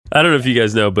I don't know if you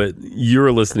guys know, but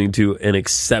you're listening to an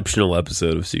exceptional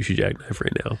episode of Sushi Jackknife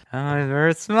right now. I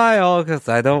better smile because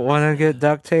I don't want to get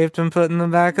duct taped and put in the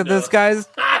back of this guy's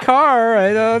car.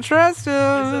 I don't trust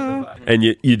him. And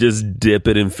you just dip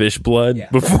it in fish blood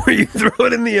before you throw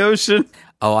it in the ocean.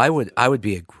 Oh, I would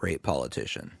be a great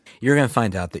politician. You're going to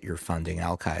find out that you're funding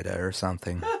Al Qaeda or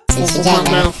something. Sushi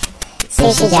Jackknife.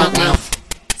 Sushi Jackknife.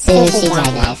 Sushi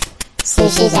Jackknife.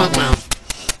 Sushi Jackknife.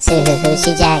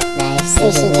 Sushi Jackknife.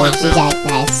 Sushi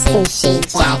Jackknife. Sushi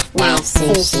Jackknife.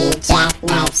 Sushi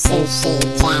Jackknife. Sushi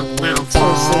Jackknife.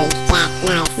 Sushi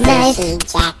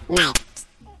Jackknife.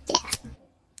 Yeah.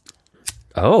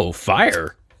 Oh,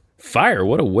 fire. Fire.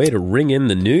 What a way to ring in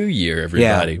the new year,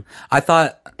 everybody. Yeah. I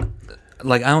thought,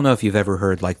 like, I don't know if you've ever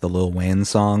heard, like, the Lil Wayne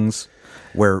songs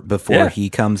where before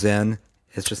he comes in,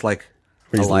 it's just like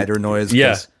a lighter noise.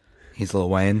 Yeah. He's Lil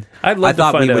Wayne. I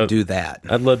thought we would do that.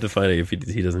 I'd love to find out if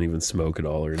he doesn't even smoke at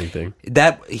all or anything.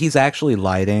 That he's actually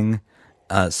lighting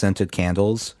scented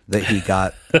candles that he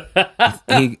got.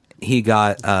 he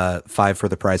got 5 for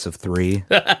the price of 3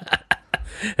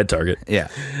 at Target. Yeah.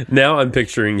 Now I'm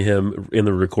picturing him in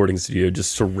the recording studio,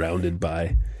 just surrounded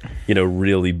by,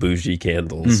 really bougie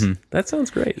candles. Mm-hmm. That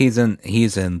sounds great. He's in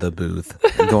the booth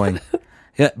going,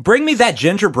 yeah, bring me that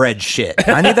gingerbread shit.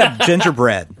 I need that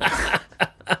gingerbread.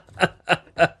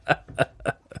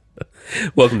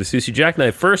 Welcome to Sushi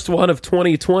Jackknife, first one of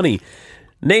 2020.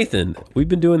 Nathan, we've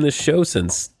been doing this show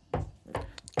since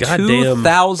goddamn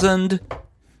 2000.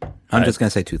 I'm just gonna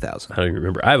say 2000. I don't even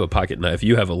remember. I have a pocket knife.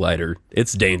 You have a lighter.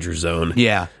 It's danger zone.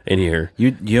 Yeah, in here.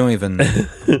 You don't even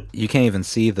you can't even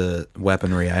see the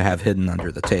weaponry I have hidden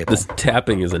under the table. This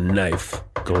tapping is a knife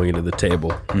going into the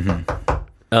table.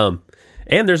 Mm-hmm.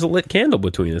 And there's a lit candle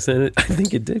between us, and I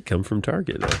think it did come from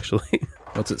Target, actually.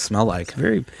 What's it smell like?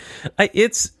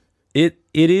 It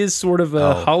is sort of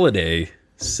a holiday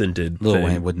scented Lil thing.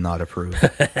 Wayne would not approve.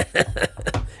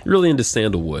 Really into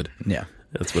sandalwood. Yeah,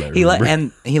 that's what I remember.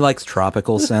 And he likes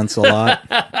tropical scents a lot.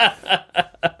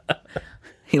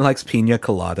 He likes pina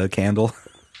colada candle.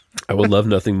 I would love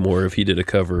nothing more if he did a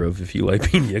cover of "If You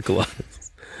Like Pina Coladas."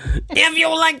 If you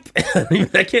like,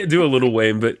 I can't do a Lil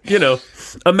Wayne, but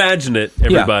imagine it,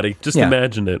 everybody. Yeah. Just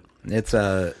imagine it. It's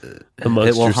amongst it will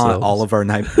yourselves. haunt all of our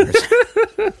nightmares.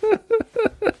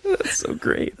 That's so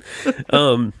great.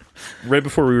 Right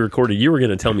before we recorded, you were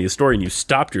going to tell me a story, and you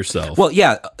stopped yourself. Well,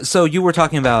 yeah. So you were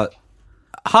talking about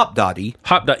Hop Dottie,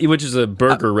 which is a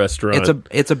burger restaurant.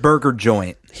 It's a burger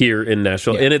joint here in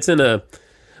Nashville, and it's in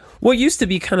what used to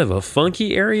be kind of a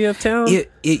funky area of town. It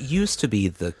used to be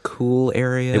the cool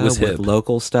area. It was with hip.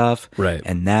 Local stuff, right?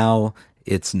 And now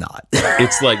it's not.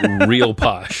 It's like real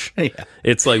posh. Yeah.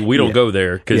 It's like we don't go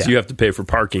there because you have to pay for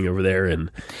parking over there,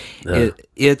 and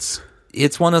it's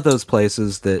one of those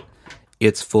places that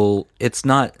it's full. It's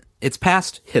not. It's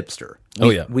past hipster.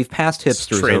 We've passed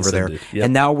hipsters over there,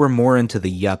 and now we're more into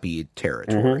the yuppie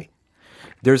territory. Mm-hmm.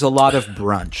 There's a lot of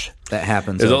brunch that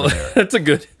happens over there.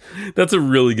 That's a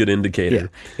really good indicator.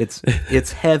 Yeah.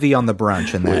 It's heavy on the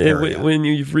brunch in that area. When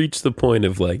you've reached the point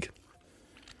of like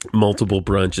multiple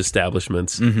brunch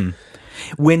establishments. Mm-hmm.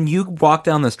 When you walk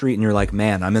down the street and you're like,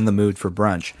 man, I'm in the mood for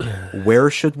brunch. Where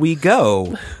should we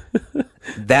go?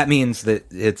 That means that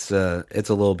it's a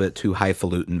little bit too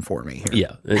highfalutin for me here.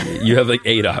 Yeah. You have like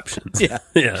 8 options. Yeah.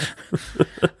 Yeah.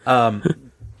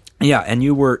 Yeah, and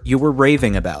you were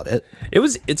raving about it.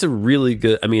 It's a really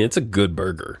good, it's a good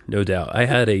burger, no doubt. I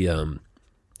had I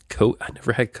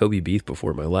never had Kobe beef before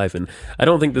in my life, and I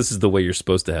don't think this is the way you're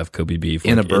supposed to have Kobe beef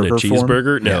in a burger in a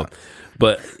cheeseburger. Form? No. Yeah.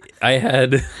 But I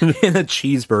had in a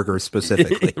cheeseburger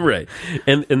specifically. Right.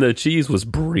 And the cheese was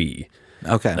brie.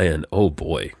 Okay. And oh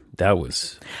boy, I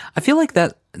feel like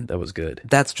that was good.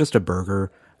 That's just a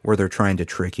burger where they're trying to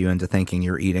trick you into thinking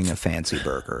you're eating a fancy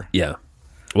burger. Yeah.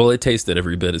 Well, it tasted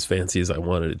every bit as fancy as I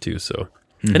wanted it to, so.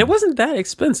 And it wasn't that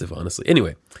expensive, honestly.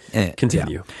 Anyway,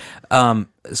 continue. Yeah.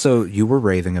 So you were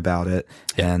raving about it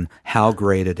and how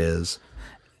great it is.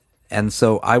 And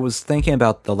so I was thinking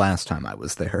about the last time I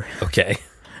was there. Okay.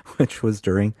 Which was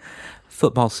during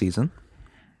football season.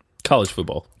 College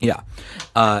football. Yeah.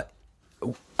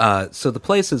 So the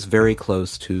place is very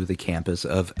close to the campus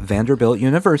of Vanderbilt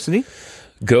University.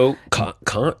 Go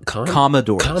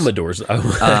Commodores. Commodores. I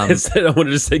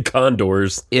wanted to say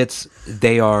Condors.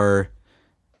 They are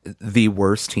the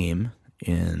worst team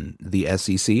in the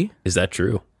SEC. Is that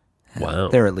true? Wow.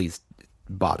 They're at least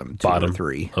bottom 2 or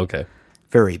 3. Okay.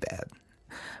 Very bad.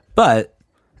 But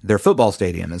their football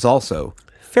stadium is also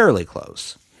fairly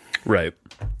close. Right.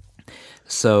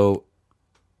 So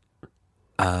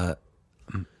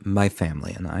my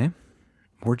family and I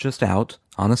were just out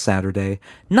on a Saturday,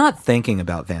 not thinking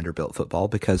about Vanderbilt football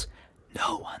because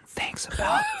no one thinks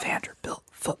about Vanderbilt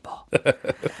football.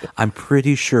 I'm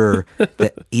pretty sure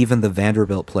that even the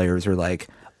Vanderbilt players are like,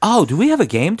 oh, do we have a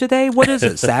game today? What is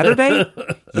it, Saturday?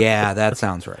 Yeah, that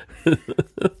sounds right.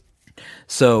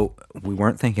 So we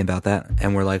weren't thinking about that,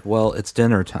 and we're like, well, it's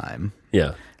dinner time.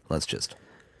 Yeah. Let's just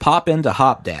pop into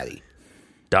Hop Daddy.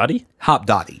 Dottie? Hop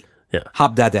Dottie. Yeah.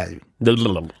 Hop Daddy.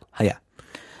 Yeah.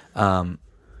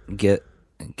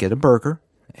 Get a burger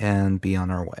and be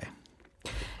on our way.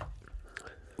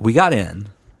 We got in,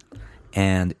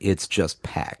 and it's just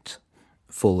packed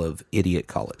full of idiot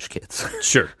college kids.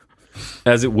 Sure.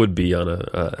 As it would be on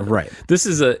a... right. This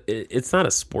is it's not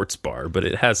a sports bar, but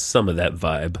it has some of that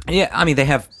vibe. Yeah, I mean,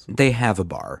 they have a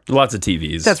bar. Lots of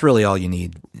TVs. That's really all you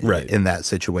need right. in that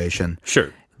situation.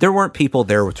 Sure. There weren't people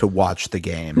there to watch the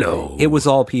game. No. It was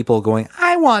all people going,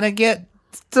 I want to get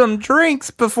some drinks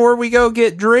before we go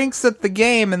get drinks at the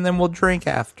game, and then we'll drink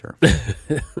after.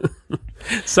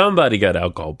 Somebody got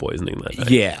alcohol poisoning that night.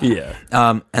 Yeah.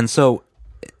 Yeah. And so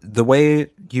the way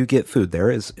you get food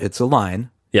there is it's a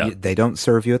line. Yeah. They don't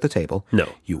serve you at the table. No.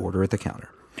 You order at the counter.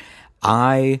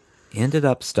 I ended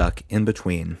up stuck in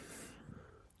between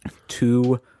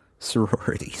two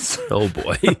sororities. Oh,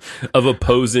 boy. Of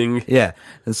opposing... Yeah.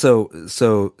 And so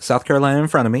South Carolina in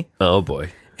front of me. Oh,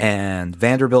 boy. And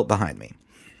Vanderbilt behind me.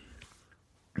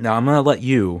 Now, I'm going to let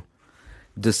you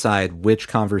decide which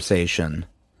conversation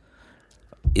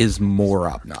is more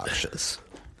obnoxious.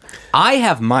 I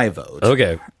have my vote.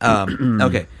 Okay.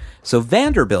 Okay. So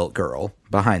Vanderbilt girl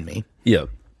behind me, Yeah.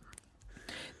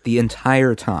 the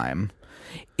entire time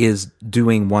is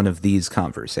doing one of these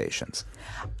conversations.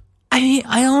 I mean,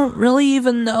 I don't really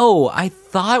even know. I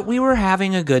thought we were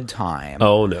having a good time.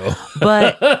 Oh, no.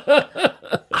 But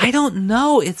I don't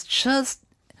know. It's just,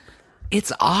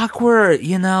 it's awkward,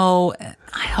 you know.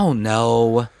 I don't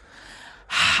know.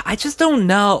 I just don't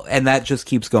know. And that just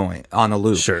keeps going on a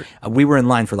loop. Sure. We were in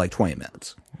line for like 20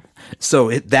 minutes.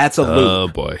 So that's a loop. Oh,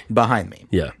 boy. Behind me.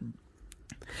 Yeah.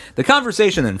 The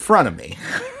conversation in front of me,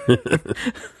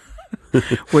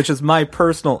 which is my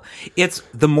personal, it's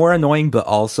the more annoying, but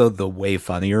also the way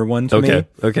funnier one to me.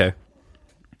 Okay.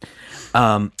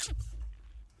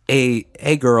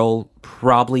 A girl,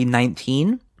 probably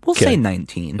 19. We'll say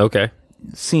 19. Okay.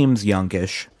 Seems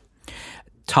youngish.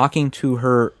 Talking to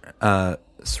her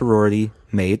sorority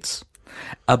mates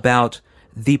about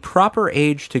the proper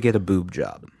age to get a boob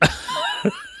job.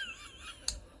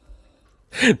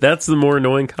 That's the more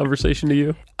annoying conversation to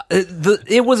you?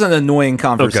 It was an annoying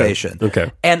conversation. Okay.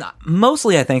 And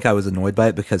mostly I think I was annoyed by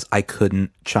it because I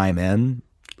couldn't chime in.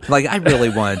 Like, I really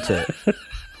wanted to...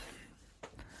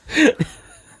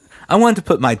 I wanted to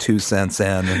put my 2 cents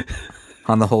in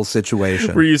on the whole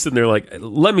situation. Were you sitting there like,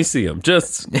 let me see them.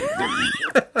 Just...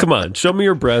 Come on, show me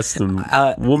your breasts, and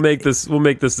we'll make this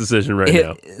decision right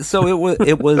now. So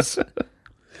it was.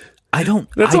 I don't.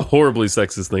 That's a horribly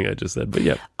sexist thing I just said, but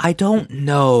yeah. I don't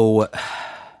know.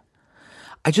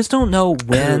 I just don't know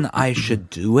when I should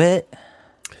do it.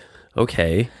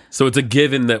 Okay, so it's a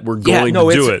given that we're going to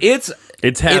do it. It's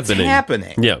happening. It's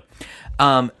happening. Yeah.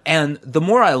 And the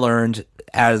more I learned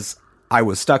as I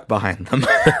was stuck behind them,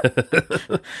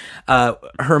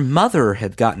 her mother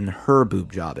had gotten her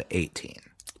boob job at 18.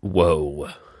 Whoa.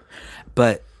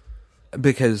 But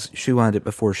because she wanted it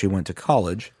before she went to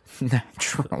college,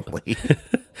 naturally.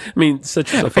 I mean,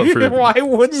 set yourself up for why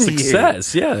wouldn't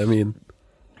success. You? Yeah, I mean.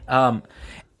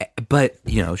 But,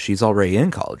 you know, she's already in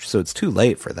college, so it's too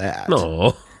late for that.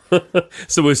 No.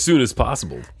 So as soon as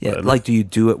possible. Yeah, like, do you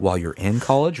do it while you're in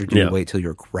college, or do you wait till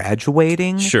you're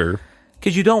graduating? Sure.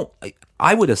 Because you don't,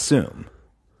 I would assume.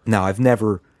 Now, I've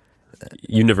never...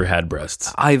 You never had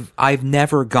breasts. I've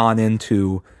never gone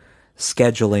into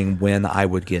scheduling when I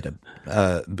would get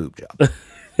a boob job.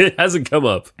 It hasn't come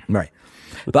up. Right.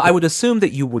 But I would assume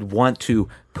that you would want to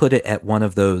put it at one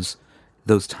of those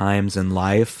times in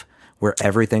life where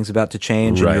everything's about to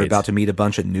change and you're about to meet a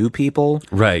bunch of new people.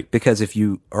 Right. Because if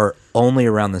you are only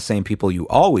around the same people you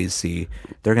always see,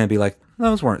 they're going to be like,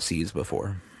 those weren't C's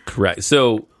before. Correct.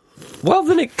 So, well,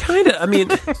 then it kind of, I mean...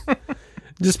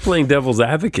 Just playing devil's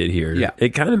advocate here, it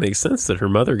kind of makes sense that her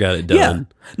mother got it done. Yeah.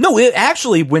 No, it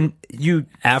actually, when you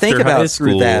think about it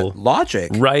through that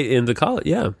logic, right into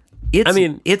college,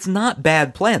 it's not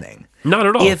bad planning. Not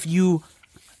at all. If you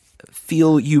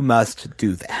feel you must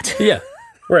do that. Yeah,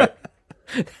 right.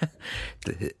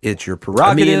 It's your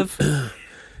prerogative. I mean,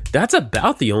 that's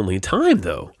about the only time,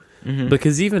 though. Mm-hmm.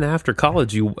 Because even after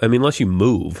college, unless you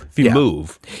move,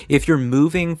 if you're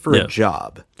moving for a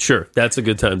job, sure, that's a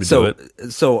good time to do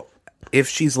it. So if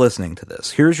she's listening to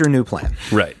this, here's your new plan.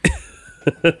 Right.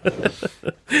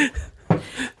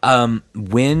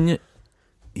 When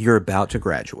you're about to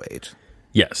graduate,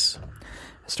 Yes.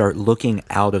 Start looking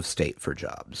out of state for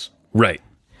jobs. Right.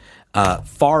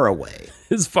 Far away.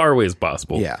 As far away as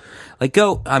possible. Yeah. Like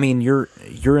go, I mean, you're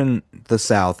in the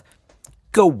South.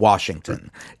 Go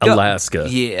Washington. Go, Alaska.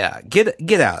 Yeah. Get out of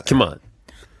there. Come on.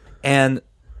 And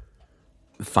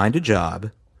find a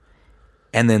job.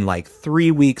 And then like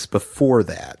 3 weeks before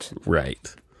that.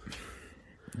 Right.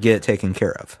 Get it taken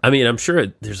care of. I mean, I'm sure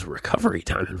there's a recovery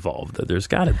time involved. There's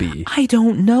got to be. I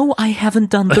don't know. I haven't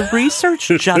done the research,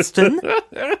 Justin.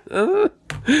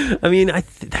 I mean,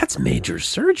 that's major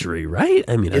surgery, right?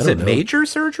 I mean, is it major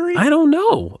surgery? I don't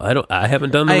know. I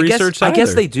haven't done the research either. I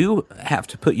guess they do have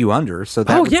to put you under, so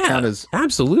that would count as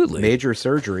absolutely major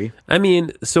surgery. I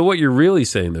mean, so what you're really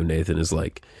saying, though, Nathan, is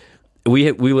like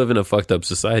we live in a fucked up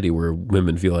society where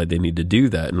women feel like they need to do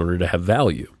that in order to have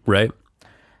value, right?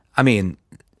 I mean,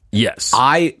 yes.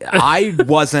 I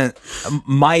wasn't.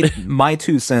 My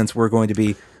 2 cents were going to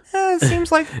be. It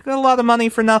seems like a lot of money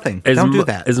for nothing. Don't do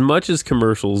that. As much as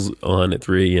commercials on at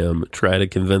 3 a.m. try to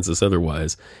convince us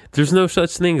otherwise, there's no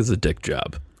such thing as a dick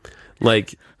job.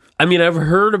 Like, I mean, I've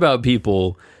heard about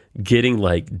people getting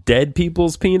like dead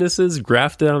people's penises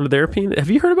grafted onto their penis. Have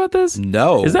you heard about this?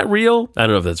 No. Is that real? I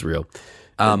don't know if that's real.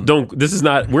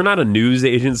 We're not a news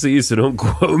agency, so don't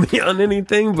quote me on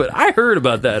anything, but I heard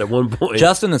about that at one point.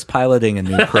 Justin is piloting a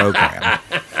new program.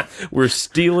 We're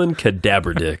stealing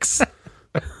cadaver dicks.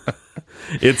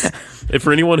 It's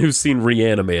for anyone who's seen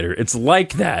Reanimator, it's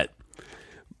like that,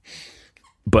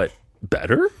 but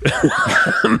better.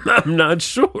 I'm not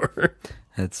sure.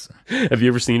 Have you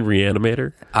ever seen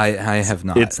Reanimator? I have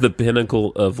not. It's the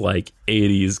pinnacle of like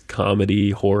 80s comedy,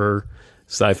 horror,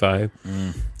 sci-fi.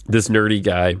 This nerdy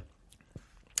guy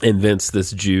invents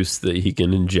this juice that he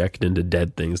can inject into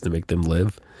dead things to make them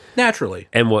live. Naturally.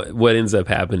 And what ends up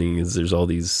happening is there's all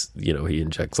these, he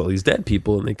injects all these dead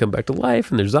people and they come back to life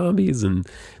and they're zombies and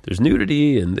there's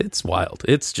nudity and it's wild.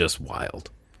 It's just wild.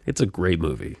 It's a great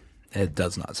movie. It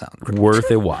does not sound great. Worth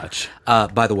a watch.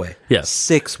 By the way, yes.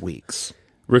 6 weeks.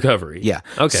 Recovery. Yeah.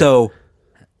 Okay. So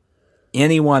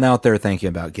anyone out there thinking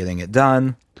about getting it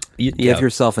done, give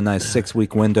yourself a nice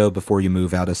 6-week window before you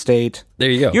move out of state. There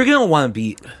you go. You're going to want to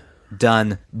be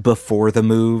done before the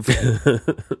move.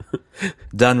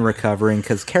 Done recovering,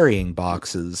 because carrying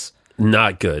boxes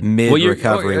not good.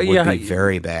 Mid-recovery would be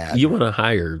very bad. You want to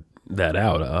hire that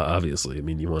out, obviously. I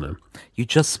mean, you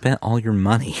just spent all your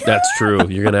money. That's true.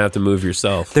 You're going to have to move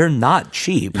yourself. They're not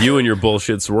cheap. You and your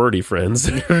bullshit sorority friends.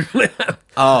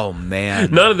 Oh,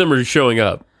 man. None of them are showing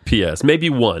up. P.S. Maybe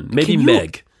one. Maybe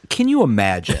Meg. Can you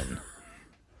imagine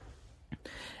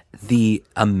the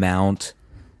amount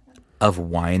of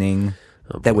whining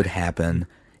that would happen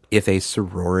if a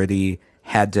sorority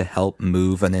had to help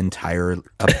move an entire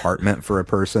apartment for a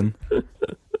person?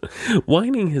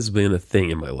 Whining has been a thing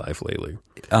in my life lately.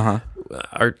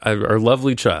 Our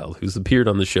lovely child, who's appeared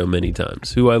on the show many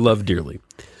times, who I love dearly,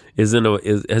 has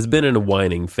been in a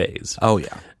whining phase. Oh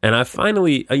yeah, and I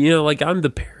finally, I'm the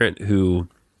parent who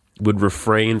would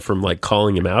refrain from like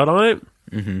calling him out on it.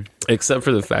 Mm-hmm. Except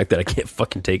for the fact that I can't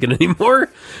fucking take it anymore.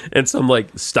 And so I'm like,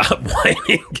 stop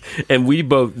whining. And we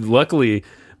both, luckily,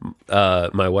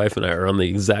 my wife and I are on the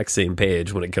exact same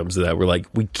page when it comes to that. We're like,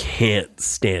 we can't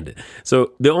stand it.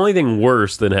 So the only thing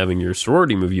worse than having your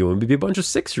sorority move you in would be a bunch of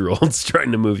 6-year-olds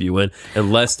trying to move you in,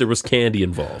 unless there was candy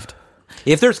involved.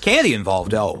 If there's candy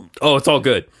involved, it's all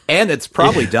good. And it's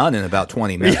probably done in about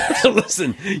 20 minutes.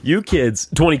 Listen, you kids,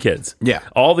 20 kids. Yeah.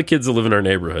 All the kids that live in our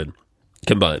neighborhood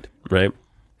combined, right?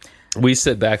 We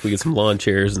sit back, we get some lawn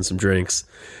chairs and some drinks,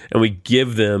 and we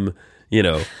give them,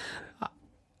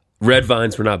 Red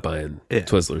Vines. We're not buying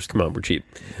Twizzlers. Come on, we're cheap.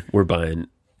 We're buying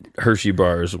Hershey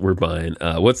bars. We're buying,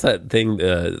 what's that thing?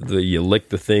 You lick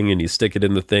the thing and you stick it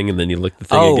in the thing and then you lick the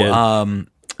thing again.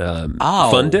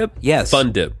 Fun Dip? Yes.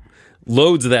 Fun Dip.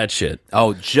 Loads of that shit.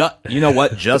 Oh, you know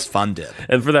what? Just Fun Dip.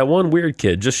 And for that one weird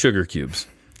kid, just sugar cubes.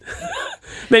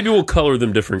 Maybe we'll color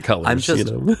them different colors.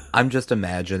 I'm just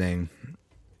imagining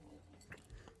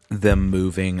them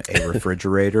moving a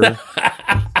refrigerator,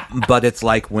 but it's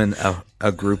like when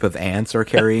a group of ants are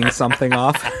carrying something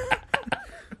off.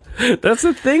 That's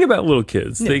the thing about little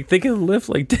kids. Yeah. They can lift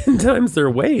like 10 times their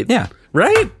weight. Yeah.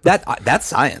 Right? That's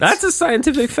science. That's a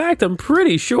scientific fact, I'm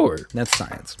pretty sure. That's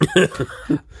science.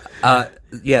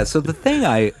 Yeah, so the thing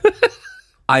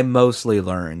I mostly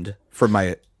learned from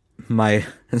my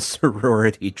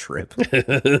sorority trip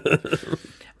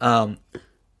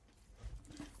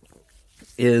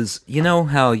is,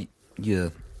 how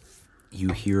you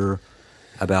hear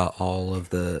about all of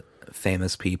the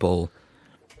famous people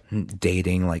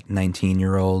dating like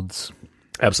 19-year-olds?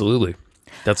 Absolutely.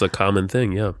 That's a common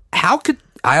thing, yeah. I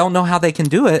don't know how they can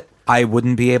do it. I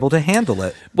wouldn't be able to handle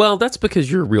it. Well, that's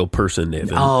because you're a real person,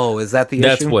 Nathan. Oh, is that the issue?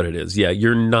 That's what it is. Yeah,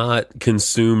 you're not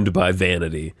consumed by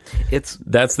vanity.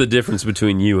 That's the difference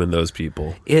between you and those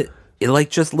people. It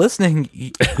like just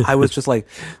listening, I was just like,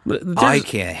 I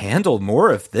can't handle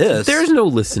more of this. There's no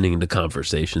listening to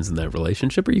conversations in that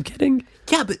relationship. Are you kidding?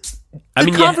 Yeah, but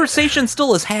the conversation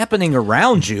still is happening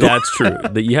around you. That's true.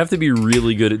 That you have to be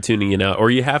really good at tuning it out,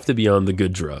 or you have to be on the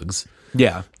good drugs.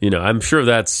 Yeah. I'm sure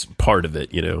that's part of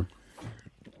it,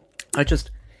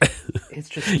 It's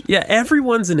just yeah,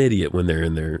 everyone's an idiot when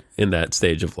they're in that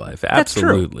stage of life.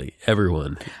 Absolutely. That's true.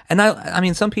 Everyone. And I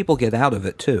mean some people get out of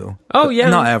it too. Oh yeah.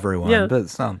 Not everyone, but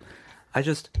some.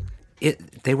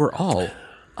 They were all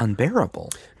unbearable.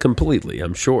 Completely,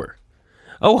 I'm sure.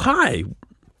 Oh, hi.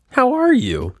 How are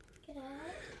you? Good.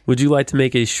 Would you like to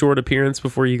make a short appearance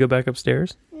before you go back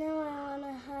upstairs? No, I want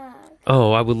a hug.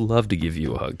 Oh, I would love to give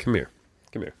you a hug. Come here.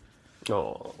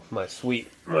 Oh, my sweet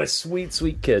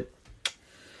kid.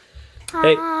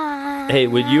 Hey,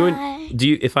 would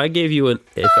you if I gave you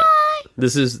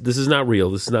this is not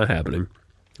real, this is not happening.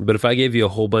 But if I gave you a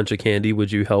whole bunch of candy, would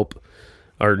you help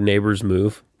our neighbors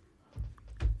move?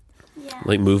 Yeah.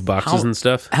 Like move boxes and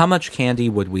stuff? How much candy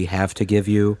would we have to give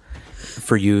you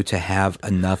for you to have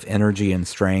enough energy and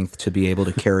strength to be able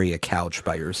to carry a couch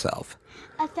by yourself?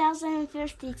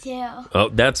 1,052. Oh,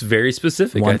 that's very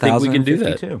specific. I think we can do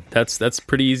that. That's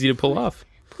pretty easy to pull off.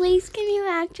 Please, can you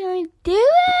actually do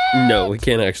it? No, we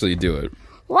can't actually do it.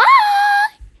 Why?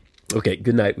 Okay,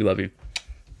 good night. We love you.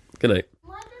 Good night.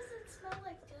 Why does it smell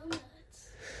like donuts?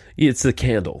 It's the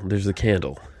candle. There's a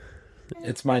candle.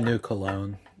 It's my new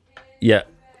cologne. Yeah.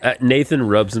 Nathan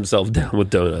rubs himself down with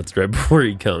donuts right before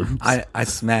he comes. I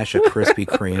smash a Krispy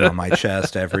Kreme on my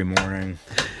chest every morning.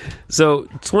 So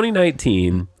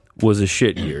 2019 was a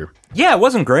shit year. Yeah, it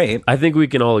wasn't great. I think we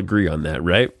can all agree on that,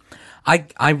 right?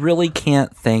 I really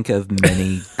can't think of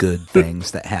many good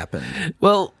things that happened.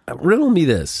 Well, riddle me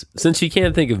this. Since you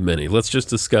can't think of many, let's just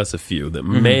discuss a few that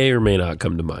may or may not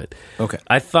come to mind. Okay.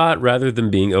 I thought rather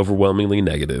than being overwhelmingly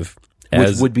negative,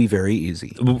 which would be very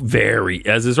easy.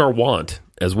 As is our want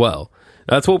as well.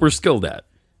 That's what we're skilled at.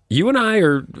 You and I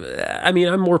are,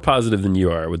 I'm more positive than you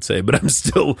are, I would say, but I'm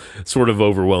still sort of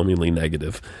overwhelmingly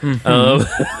negative.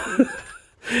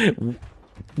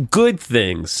 Good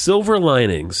things, silver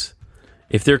linings,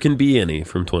 if there can be any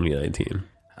from 2019.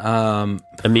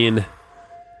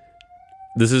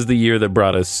 This is the year that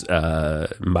brought us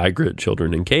migrant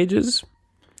children in cages.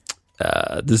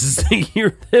 This is the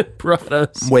year that brought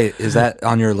us... Wait, is that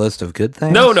on your list of good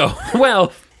things? No.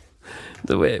 Well,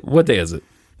 what day is it?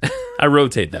 I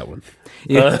rotate that one.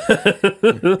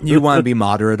 You want to be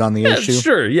moderate on the issue?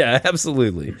 Sure, yeah,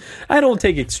 absolutely. I don't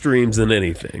take extremes in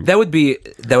anything. That would be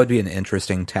an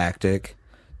interesting tactic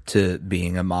to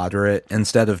being a moderate.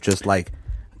 Instead of just like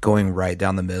going right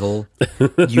down the middle,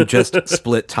 you just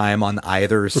split time on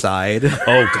either side.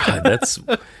 Oh God,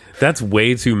 that's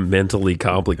way too mentally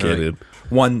complicated.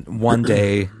 Like one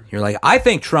day you're like, I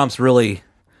think Trump's really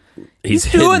he's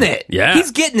doing it. Yeah, he's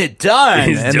getting it done.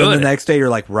 And then the next day you're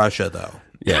like, Russia though.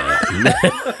 Yeah.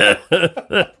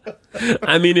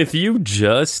 I mean, if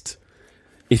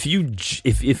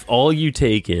all you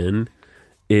take in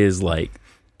is like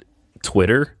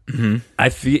Twitter, I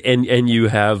feel, and you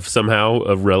have somehow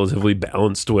a relatively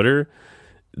balanced Twitter,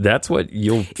 that's what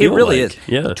you'll feel. It really like. is.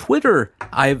 Yeah. Twitter,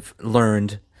 I've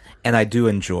learned, and I do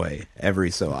enjoy every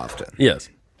so often. Yes.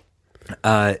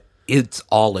 It's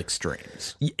all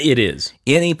extremes. It is.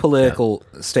 Any political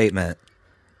statement,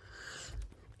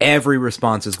 every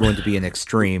response is going to be an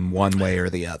extreme one way or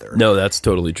the other. No, that's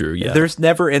totally true. Yeah. There's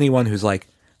never anyone who's like,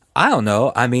 I don't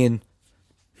know. I mean,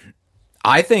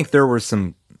 I think there were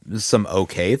some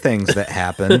okay things that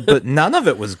happened, but none of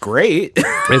it was great.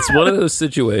 It's one of those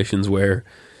situations where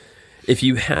if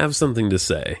you have something to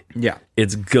say,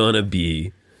 it's gonna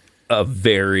be a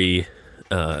very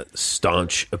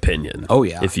staunch opinion. Oh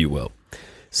yeah, if you will.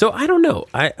 So I don't know.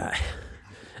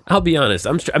 I'll be honest.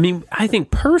 I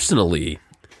think personally,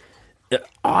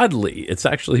 oddly, it's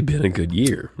actually been a good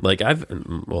year. Like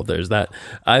there's that.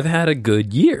 I've had a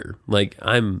good year. Like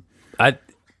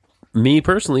me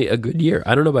personally, a good year.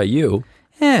 I don't know about you.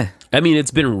 Yeah.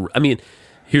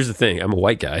 Here's the thing. I'm a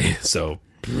white guy, so.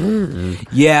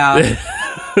 Yeah.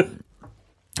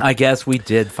 I guess we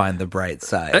did find the bright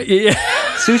side. Yeah.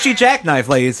 Sushi Jackknife,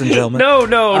 ladies and gentlemen. No.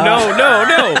 No.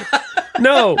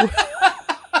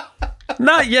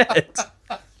 Not yet.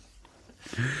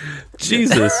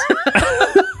 Jesus.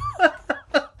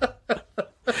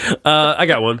 I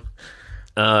got one.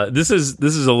 This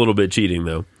is a little bit cheating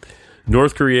though.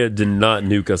 North Korea did not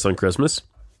nuke us on Christmas.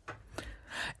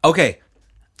 Okay.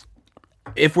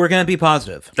 if we're going to be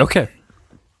positive, Okay.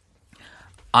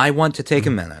 I want to take a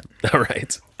minute All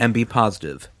right. and be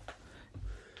positive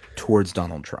towards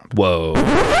Donald Trump. Whoa.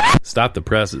 Stop the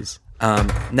presses.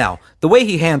 Now, the way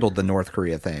he handled the North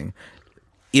Korea thing,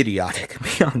 idiotic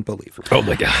beyond belief. Oh,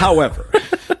 my God. However,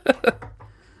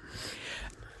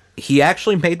 he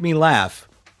actually made me laugh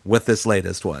with this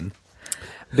latest one.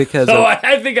 Because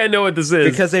I think I know what this is.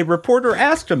 Because a reporter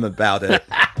asked him about it.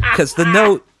 Because the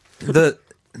note, the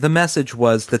message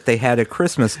was that they had a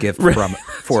Christmas gift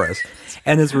for us.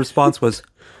 And his response was,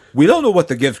 "We don't know what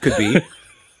the gift could be.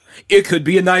 It could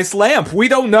be a nice lamp. We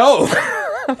don't know."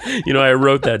 I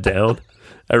wrote that down.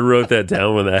 I wrote that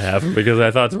down when that happened because I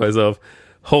thought to myself,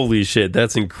 holy shit,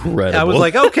 that's incredible. I was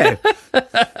like, okay.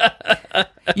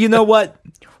 You know what?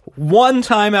 One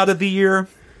time out of the year,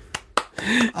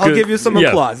 I'll give you some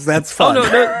applause. That's fun. Oh,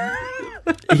 no.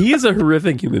 He is a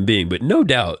horrific human being, but no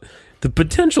doubt the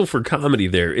potential for comedy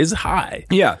there is high.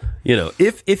 Yeah.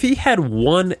 If he had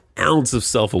 1 ounce of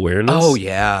self-awareness, oh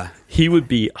yeah, he would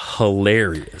be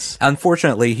hilarious.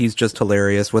 Unfortunately, he's just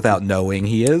hilarious without knowing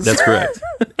he is. That's correct.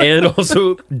 And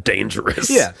also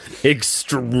dangerous. Yeah.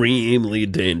 Extremely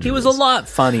dangerous. He was a lot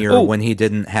funnier when he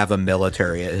didn't have a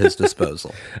military at his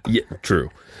disposal. Yeah, true.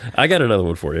 I got another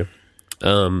one for you.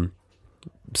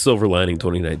 Silver lining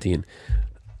 2019.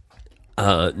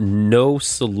 No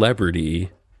celebrity,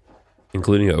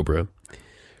 including Oprah,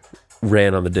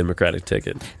 ran on the Democratic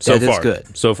ticket. So that far, is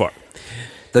good. So far.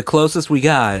 The closest we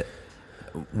got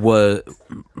was...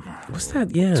 What's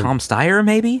that? Yeah. Tom Steyer,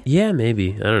 maybe? Yeah,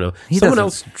 maybe. I don't know. Someone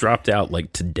else dropped out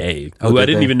today. Who I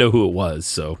didn't even know who it was.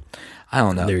 So I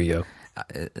don't know. There you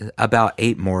go. About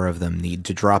 8 more of them need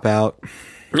to drop out.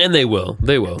 And they will.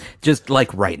 They will. Just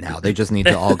right now. They just need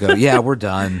to all go, yeah, we're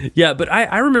done. Yeah, but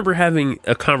I remember having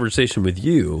a conversation with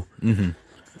you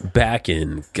back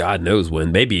in God knows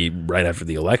when, maybe right after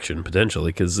the election,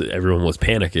 potentially, because everyone was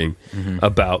panicking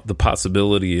about the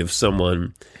possibility of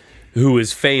someone who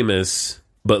is famous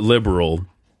but liberal,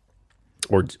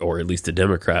 or at least a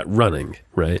Democrat, running,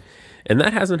 right? And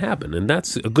that hasn't happened, and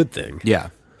that's a good thing. Yeah.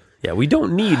 Yeah, we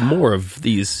don't need more of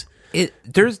these...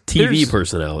 There's TV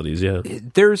personalities, yeah.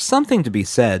 There's something to be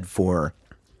said for,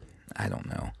 I don't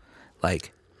know,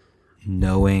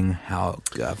 knowing how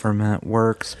government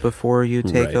works before you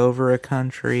take over a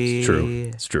country. It's true.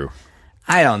 It's true.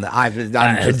 I don't know. I'm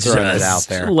just throwing it out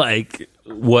there.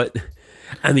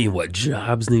 What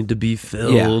jobs need to be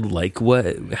filled? Yeah.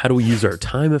 How do we use our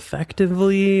time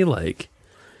effectively?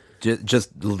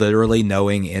 Just literally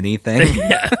knowing anything.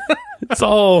 Yeah. It's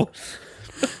all...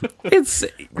 It's,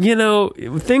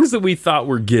 things that we thought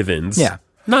were givens. Yeah.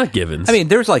 Not givens.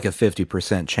 There's a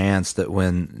 50% chance that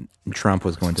when Trump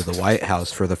was going to the White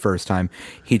House for the first time,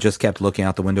 he just kept looking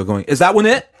out the window going, "Is that one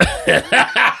it?"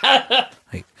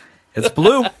 It's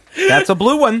blue. That's a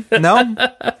blue one. No.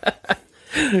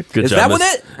 Good is job, that one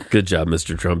it? Good job,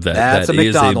 Mr. Trump. That's that a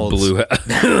is McDonald's. A blue.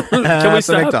 Can we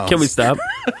stop? Can we stop?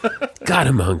 God,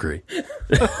 I'm hungry.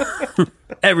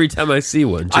 Every time I see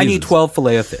one, Jesus. I need 12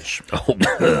 fillet of fish. Oh.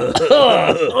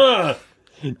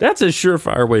 That's a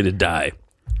surefire way to die.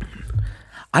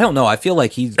 I don't know. I feel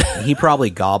like he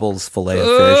probably gobbles fillet of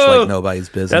fish like nobody's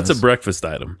business. That's a breakfast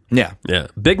item. Yeah. Yeah.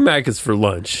 Big Mac is for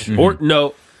lunch. Or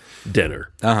no, dinner.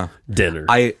 Uh-huh. Dinner.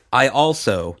 I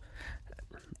also,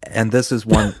 and this is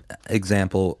one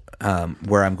example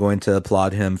where I'm going to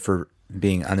applaud him for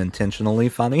being unintentionally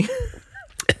funny.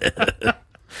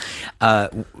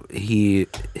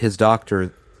 His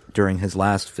doctor during his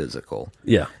last physical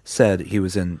said he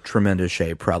was in tremendous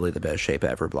shape, probably the best shape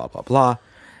ever, blah blah blah,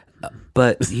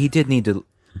 but he did need to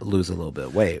lose a little bit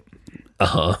of weight.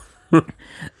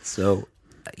 So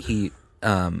he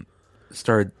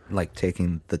started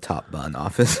taking the top bun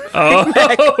off his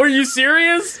neck. Are you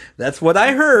serious? That's what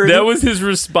I heard. That was his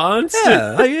response.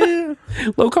 Yeah.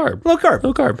 Low carb,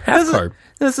 half carb.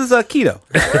 This is a keto.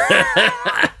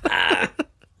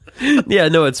 Yeah,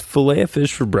 no, it's filet of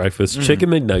fish for breakfast, chicken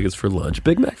McNuggets for lunch,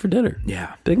 Big Mac for dinner.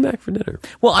 Yeah. Big Mac for dinner.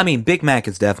 Well, Big Mac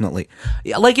is definitely...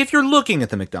 if you're looking at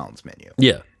the McDonald's menu.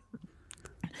 Yeah.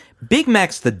 Big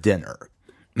Mac's the dinner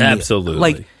meal.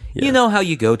 Absolutely. You know how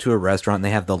you go to a restaurant and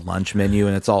they have the lunch menu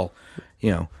and it's all,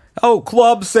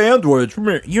 club sandwich.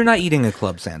 You're not eating a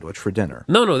club sandwich for dinner.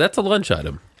 No, that's a lunch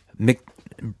item.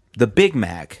 The Big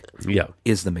Mac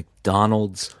is the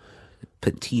McDonald's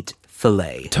petite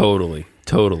filet. Totally.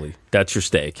 That's your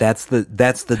steak. That's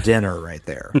the dinner right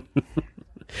there.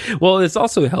 Well, it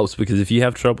also helps because if you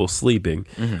have trouble sleeping,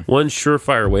 one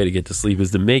surefire way to get to sleep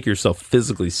is to make yourself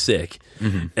physically sick,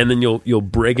 and then you'll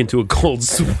break into a cold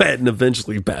sweat and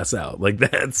eventually pass out.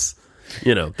 That's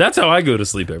how I go to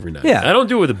sleep every night. Yeah. I don't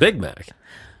do it with a Big Mac.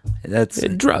 That's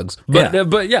drugs. But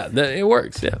it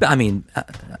works. Yeah. I mean,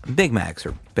 Big Macs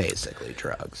are basically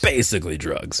drugs. Basically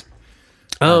drugs.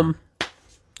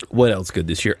 What else good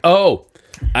this year? Oh,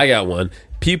 I got one.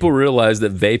 People realized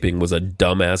that vaping was a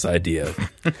dumbass idea.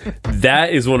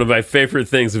 That is one of my favorite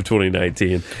things of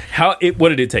 2019. What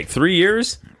did it take? 3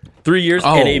 years? 3 years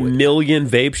and 1 million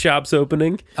vape shops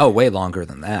opening? Oh, way longer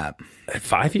than that.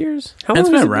 5 years? How long?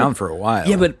 It's been around for a while.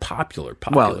 Yeah, but popular.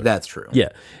 Well, that's true. Yeah.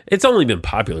 It's only been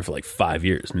popular for like 5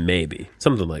 years, maybe.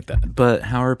 Something like that. But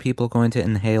how are people going to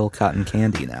inhale cotton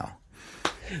candy now?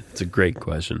 It's a great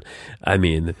question. I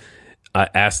mean, I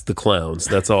asked the clowns.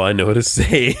 That's all I know to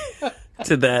say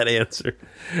to that answer.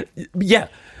 Yeah.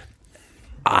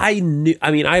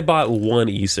 I bought one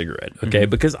e-cigarette, okay?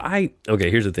 Because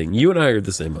here's the thing. You and I are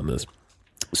the same on this.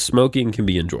 Smoking can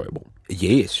be enjoyable.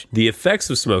 Yes. The effects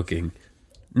of smoking,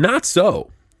 not so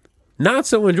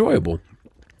enjoyable.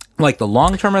 Like the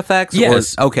long-term effects?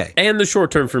 Yes. Okay. And the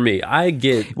short-term for me.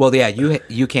 Well, yeah,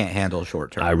 you can't handle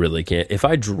short-term. I really can't. If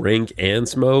I drink and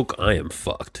smoke, I am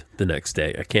fucked the next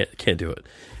day. I can't do it.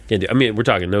 I mean, we're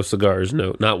talking no cigars,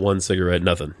 not one cigarette,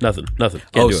 nothing.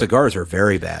 Cigars are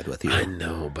very bad with you. I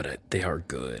know, but they are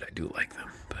good. I do like them.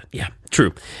 But yeah,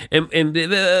 true. And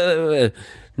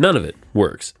none of it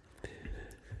works.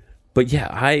 But yeah,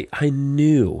 I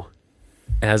knew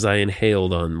as I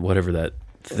inhaled on whatever that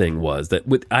thing was that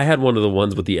I had one of the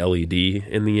ones with the LED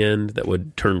in the end that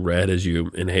would turn red as you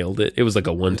inhaled it. It was like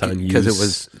a one-time use.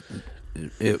 Because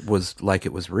it was like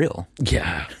it was real.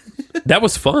 Yeah. That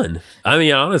was fun. I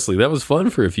mean, honestly, that was fun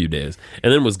for a few days.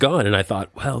 And then it was gone. And I thought,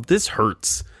 well, this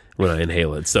hurts when I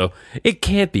inhale it. So it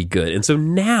can't be good. And so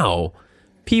now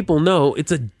people know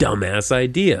it's a dumbass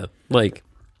idea. Like,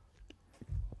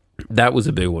 that was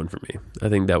a big one for me. I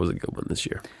think that was a good one this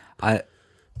year. I'm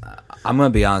going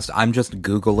to be honest. I'm just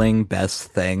Googling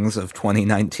best things of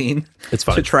 2019. It's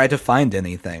fine. To try to find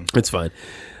anything. It's fine.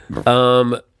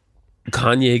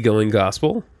 Kanye going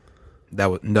gospel?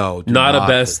 Not a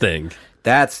best thing.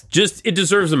 That's just, it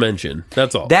deserves a mention.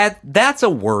 That's all. That's a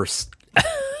worse.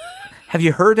 Have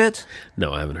you heard it?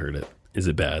 No, I haven't heard it. Is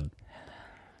it bad?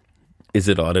 Is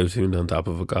it auto-tuned on top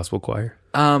of a gospel choir?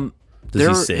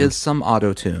 There is some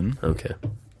auto-tune. Okay.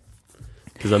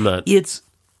 Because I'm not. It's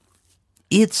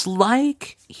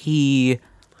like he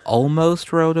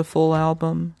almost wrote a full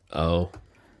album. Oh.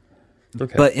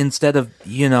 Okay. But instead of,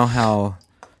 you know how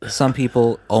some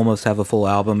people almost have a full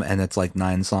album and it's like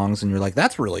 9 songs and you're like,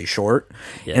 that's really short.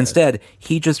 Yeah. Instead,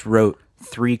 he just wrote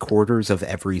 3/4 of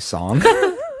every song.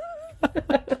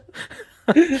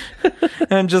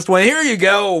 And just went, here you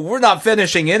go. We're not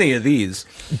finishing any of these.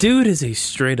 Dude is a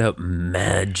straight up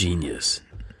mad genius.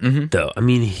 Mm-hmm. Though. I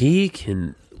mean, he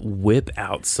can whip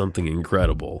out something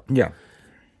incredible. Yeah.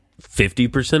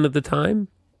 50% of the time?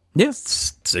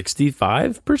 Yes.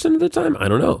 65% of the time? I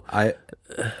don't know. I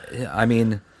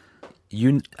mean,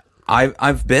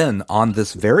 I've been on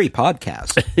this very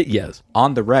podcast. Yes.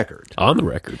 On the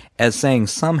record. As saying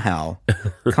somehow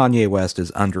Kanye West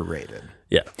is underrated.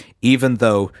 Yeah. Even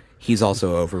though he's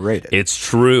also overrated. It's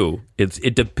true.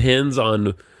 It depends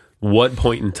on what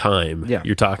point in time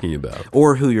you're talking about.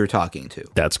 Or who you're talking to.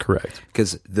 That's correct.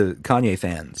 Because the Kanye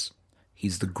fans,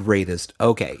 he's the greatest.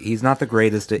 Okay, he's not the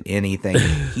greatest at anything.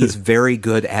 He's very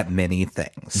good at many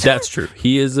things. That's true.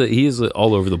 He is a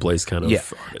all over the place kind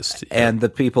of artist. Yeah. And the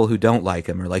people who don't like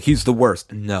him are like, he's the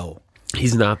worst. No.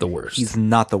 He's not the worst. He's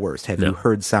not the worst. Have you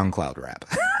heard SoundCloud rap?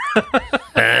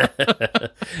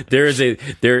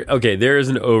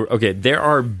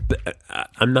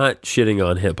 I'm not shitting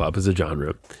on hip hop as a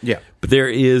genre. Yeah. But there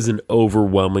is an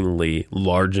overwhelmingly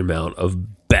large amount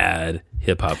of bad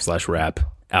hip hop / rap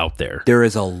out there. There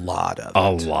is a lot of it.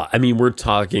 A lot. I mean, we're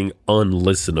talking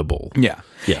unlistenable. Yeah.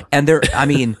 Yeah.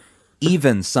 And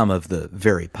even some of the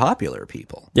very popular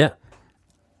people. Yeah.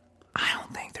 I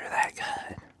don't think they're that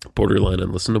good. Borderline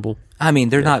unlistenable. I mean,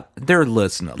 they're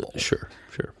listenable. Sure.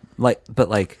 But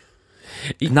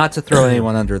not to throw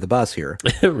anyone under the bus here.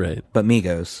 Right. But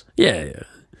Migos. Yeah.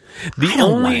 I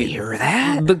don't want to hear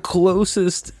that. The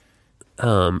closest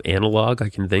analog I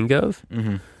can think of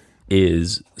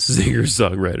is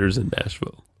singer-songwriters in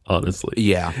Nashville, honestly.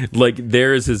 Yeah. Like,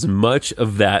 there is as much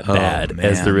of that bad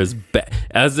as there is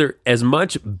as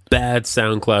much bad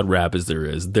SoundCloud rap as there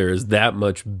is that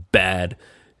much bad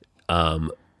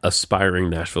aspiring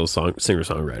Nashville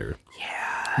singer-songwriter.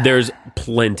 Yeah. There's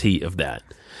plenty of that.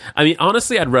 I mean,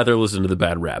 honestly, I'd rather listen to the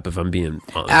bad rap, if I'm being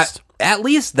honest. At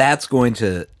least that's going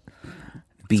to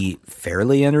be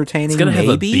fairly entertaining. It's going to have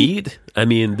a beat. I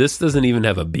mean, this doesn't even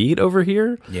have a beat over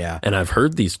here. Yeah. And I've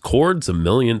heard these chords a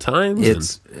million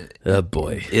times. Oh,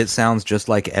 boy. It sounds just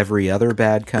like every other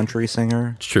bad country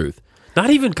singer. It's truth. Not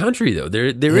even country though. There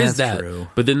is That's that. true.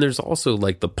 But then there's also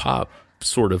like the pop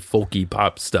sort of folky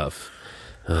pop stuff.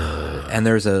 And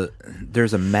there's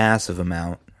a massive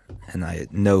amount, and I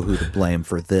know who to blame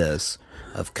for this,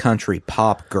 of country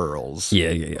pop girls.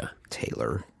 Yeah.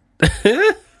 Taylor.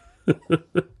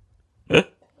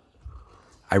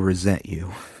 I resent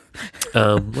you.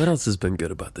 What else has been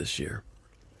good about this year?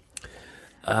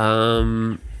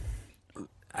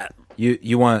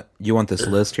 You want this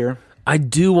list here? I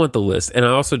do want the list, and I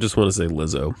also just want to say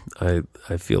Lizzo.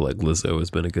 I feel like Lizzo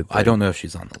has been a good thing. I don't know if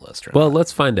she's on the list. Well,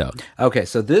 let's find out. Okay,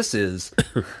 so this is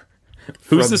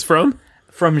Who's this from?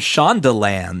 From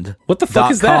Shondaland. What the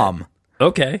fuck is that?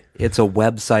 Okay. It's a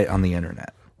website on the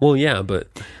internet. Well, yeah, but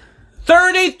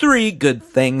 33 good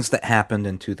things that happened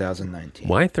in 2019.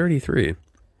 why 33?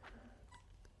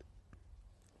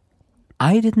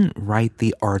 I didn't write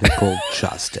the article,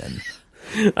 Justin.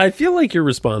 I feel like you're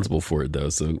responsible for it, though.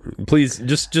 So please,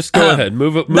 just go ahead.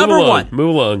 Move Number along. one.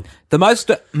 Move along. The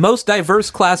most diverse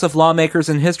class of lawmakers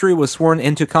in history was sworn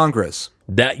into Congress.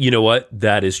 That, you know what?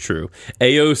 That is true.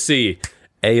 AOC.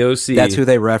 That's who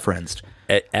they referenced.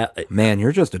 Man,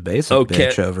 you're just a basic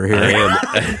bitch over here. I am.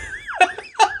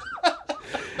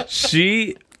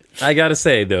 I gotta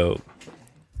say though,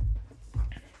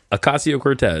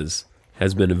 Ocasio-Cortez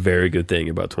has been a very good thing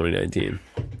about 2019.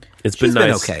 She's been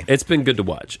nice. Okay. It's been good to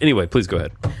watch. Anyway, please go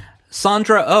ahead.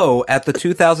 Sandra Oh at the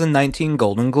 2019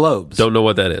 Golden Globes. Don't know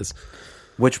what that is.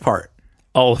 Which part?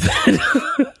 All of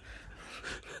it.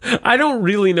 I don't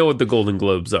really know what the Golden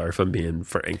Globes are, if I'm being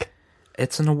frank.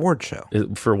 It's an award show.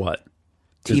 For what?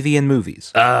 TV and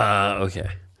movies. Okay.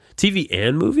 TV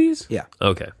and movies? Yeah.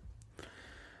 Okay.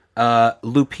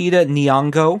 Lupita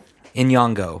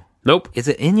Nyong'o. Nope. Is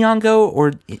it Nyong'o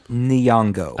or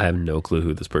Nyong'o? I have no clue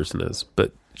who this person is,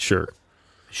 but sure.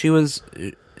 She was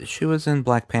in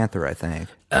Black Panther, I think.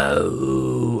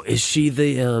 Oh, is she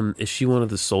one of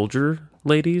the soldier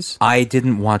ladies? I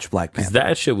didn't watch Black Panther.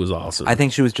 That shit was awesome. I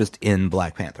think she was just in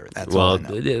Black Panther. That's all I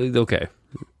know. Okay.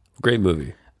 Great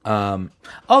movie.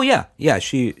 Oh yeah. Is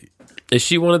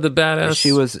she one of the badass?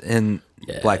 She was in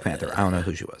Black Panther. I don't know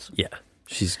who she was. Yeah.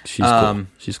 She's cool.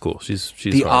 She's cool. She's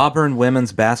the fine. Auburn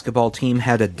women's basketball team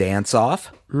had a dance off.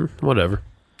 Whatever.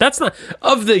 That's not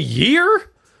of the year.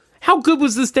 How good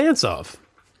was this dance off?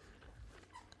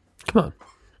 Come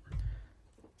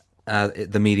on.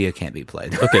 The media can't be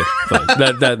played. Okay, fine.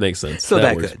 That makes sense. So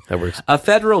that works. good. That works. A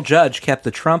federal judge kept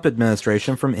the Trump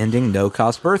administration from ending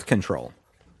no-cost birth control.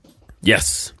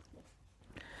 Yes.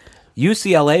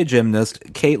 UCLA gymnast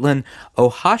Caitlin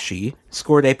Ohashi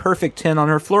scored a perfect 10 on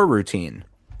her floor routine.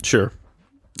 Sure.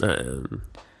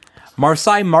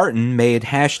 Marsai Martin made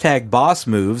 #boss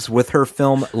moves with her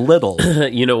film Little.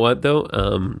 You know what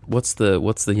though? What's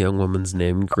the young woman's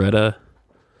name? Greta.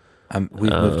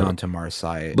 We've moved on to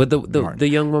Marsai. But the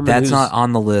young woman that's not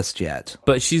on the list yet.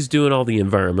 But she's doing all the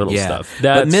environmental stuff.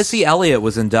 But Missy Elliott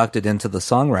was inducted into the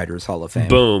Songwriters Hall of Fame.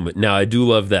 Boom! Now I do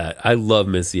love that. I love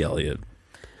Missy Elliott.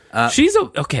 She's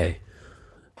okay.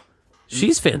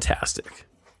 She's fantastic.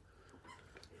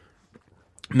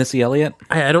 Missy Elliott?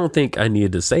 I don't think I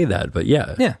needed to say that, but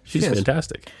yeah, she's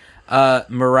fantastic.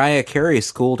 Mariah Carey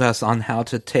schooled us on how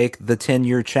to take the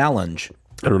 10-year challenge.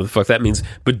 I don't know what the fuck that means,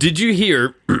 but did you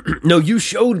hear? No, you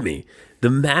showed me the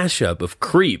mashup of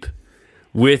 "Creep"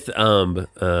 with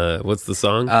what's the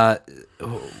song?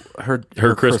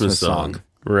 Her Christmas song.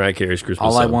 Mariah Carey's Christmas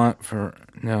All song. I want for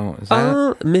is that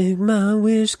I'll make my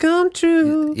wish come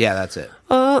true. Yeah, that's it.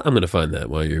 I'm gonna find that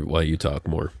while you talk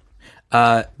more.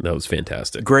 That was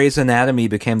fantastic. Grey's Anatomy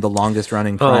became the longest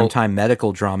running primetime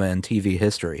medical drama in TV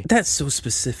history. That's so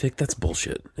specific. That's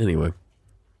bullshit. Anyway.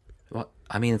 Well,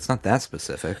 I mean, it's not that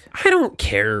specific. I don't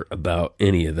care about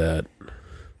any of that.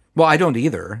 Well, I don't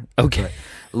either. Okay.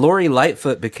 Lori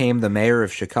Lightfoot became the mayor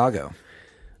of Chicago.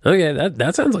 Okay,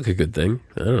 that sounds like a good thing.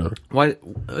 I don't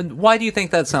know. Why do you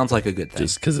think that sounds like a good thing?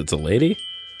 Just because it's a lady?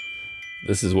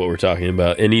 This is what we're talking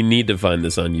about. And you need to find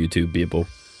this on YouTube, people.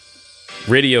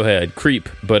 Radiohead, Creep,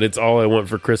 but it's All I Want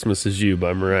for Christmas Is You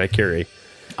by Mariah Carey.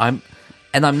 I'm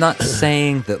not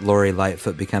saying that Lori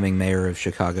Lightfoot becoming mayor of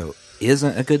Chicago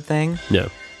isn't a good thing. No.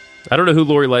 I don't know who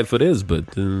Lori Lightfoot is,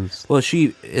 but... Well,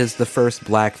 she is the first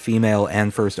black female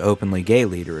and first openly gay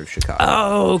leader of Chicago.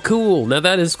 Oh, cool. Now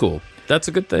that is cool. That's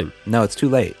a good thing. No, it's too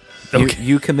late. Okay.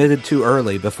 You committed too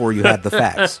early before you had the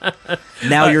facts.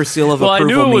 Now your seal of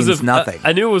approval means nothing.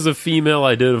 I knew it was a female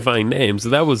identifying name, so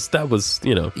that was,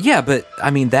 you know. Yeah, but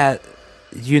I mean that.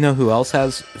 You know who else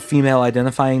has female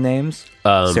identifying names?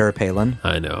 Sarah Palin.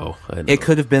 I know. It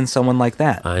could have been someone like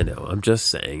that. I know. I'm just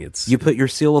saying it's. You put your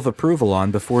seal of approval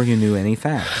on before you knew any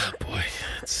facts. Boy,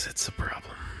 it's a problem.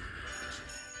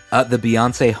 The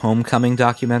Beyonce Homecoming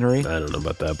documentary. I don't know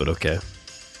about that, but okay.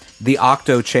 The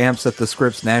Octo Champs at the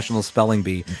Scripps National Spelling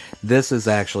Bee. This is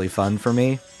actually fun for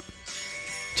me.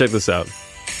 Check this out.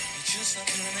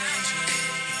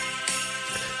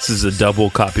 This is a double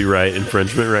copyright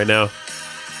infringement right now.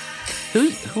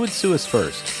 Who would sue us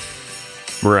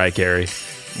first? Mariah Carey.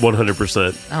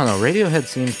 100%. I don't know. Radiohead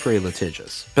seems pretty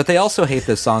litigious. But they also hate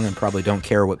this song and probably don't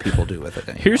care what people do with it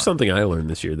anymore. Here's something I learned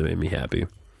this year that made me happy.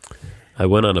 I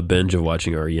went on a binge of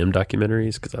watching REM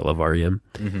documentaries because I love REM.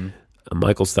 Mm-hmm.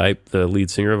 Michael Stipe, the lead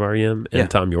singer of REM, and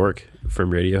Tom York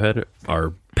from Radiohead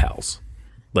are pals.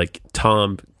 Like,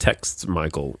 Tom texts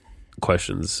Michael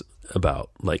questions about,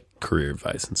 like, career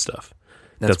advice and stuff.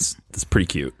 That's pretty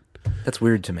cute. That's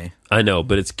weird to me. I know,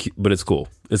 but it's cool.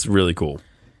 It's really cool.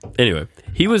 Anyway,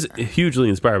 he was hugely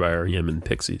inspired by REM and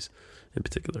Pixies in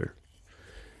particular.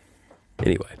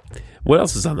 Anyway, what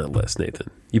else is on that list, Nathan?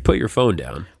 You put your phone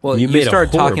down. Well, you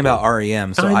started talking about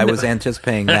REM, so I was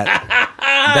anticipating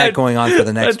that going on for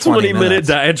the next 20 minute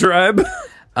diatribe.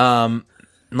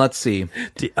 Let's see.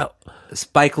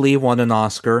 Spike Lee won an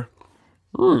Oscar.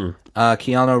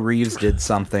 Keanu Reeves did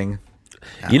something.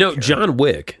 John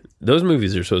Wick. Those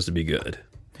movies are supposed to be good.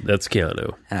 That's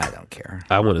Keanu. I don't care.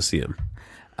 I want to see him.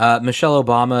 Michelle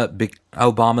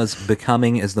Obama's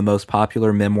Becoming is the most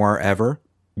popular memoir ever.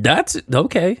 That's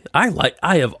okay.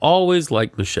 I have always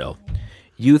liked Michelle.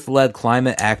 Youth-led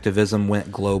climate activism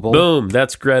went global. Boom.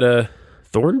 That's Greta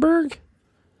Thunberg?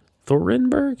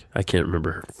 I can't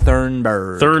remember her.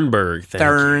 Thunberg.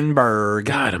 Thunberg.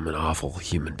 God, I'm an awful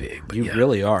human being. But you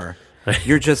really are.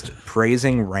 You're just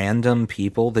praising random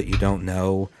people that you don't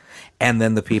know, and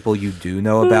then the people you do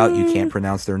know about, you can't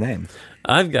pronounce their name.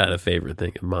 I've got a favorite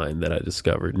thing of mine that I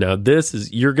discovered. Now,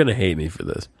 you're going to hate me for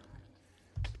this.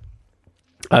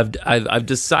 I've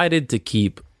decided to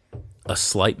keep a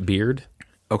slight beard.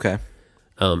 Okay.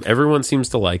 Everyone seems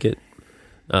to like it.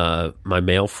 My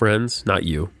male friends, not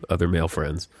you, other male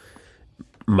friends.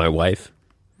 My wife.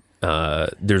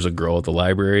 There's a girl at the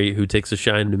library who takes a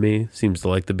shine to me. Seems to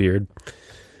like the beard.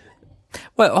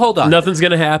 Well, hold on. Nothing's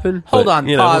gonna happen. Hold on.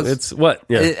 Pause. It's what?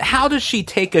 Yeah. How does she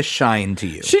take a shine to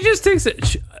you? She just takes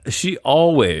it. She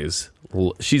always.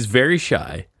 She's very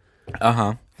shy.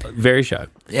 Very shy.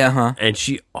 And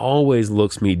she always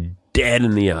looks me dead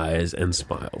in the eyes and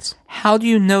smiles. How do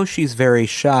you know she's very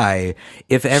shy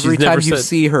if every time you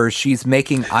see her, she's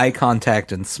making eye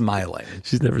contact and smiling?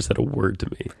 She's never said a word to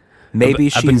me. Maybe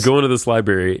I've been going to this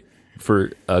library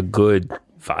for a good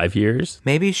 5 years.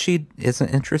 Maybe she isn't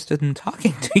interested in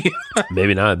talking to you.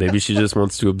 Maybe not. Maybe she just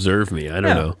wants to observe me. I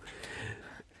don't know.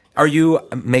 Are you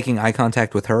making eye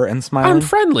contact with her and smiling? I'm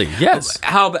friendly, yes.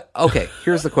 Okay,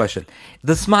 here's the question.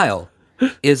 The smile,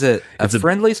 is it a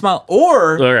friendly smile,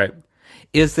 or all right,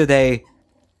 is it a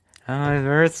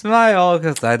smile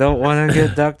because I don't want to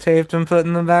get duct taped and put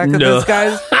in the back of this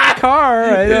guy's car?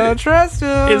 I don't trust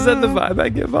him. Is that the vibe I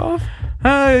give off?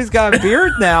 He's got a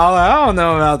beard now. I don't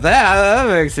know about that. That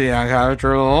makes me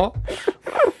uncomfortable.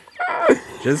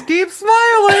 Just keep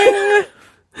smiling.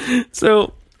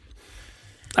 So,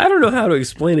 I don't know how to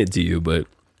explain it to you, but,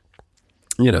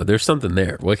 there's something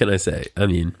there. What can I say? I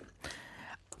mean,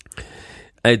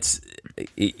 it's,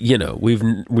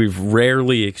 we've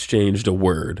rarely exchanged a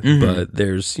word, but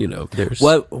there's.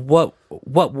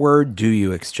 What word do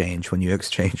you exchange when you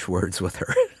exchange words with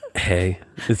her? Hey.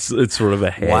 It's sort of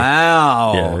a hey.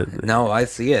 Wow. Yeah. No, I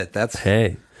see it. That's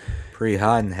hey. Pretty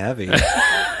hot and heavy.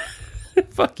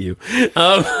 Fuck you.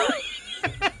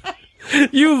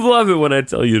 You love it when I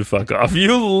tell you to fuck off.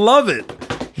 You love it.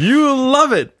 You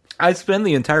love it. I spend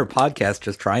the entire podcast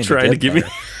just trying to give me.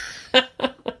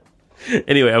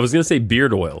 Anyway, I was going to say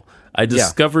beard oil. I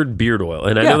discovered beard oil,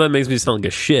 and I know that makes me sound like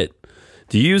a shit.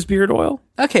 Do you use beard oil?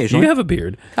 Occasionally. Do you have a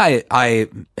beard? I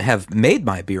have made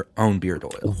my own beard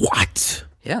oil. What?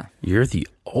 Yeah. You're the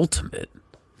ultimate.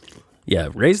 Yeah,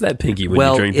 raise that pinky when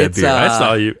you drink that beer.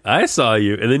 I saw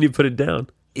you, and then you put it down.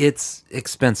 It's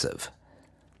expensive.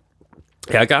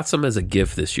 Yeah, I got some as a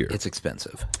gift this year. It's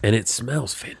expensive. And it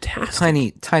smells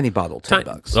fantastic. Tiny bottle,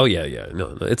 $10. Oh, yeah.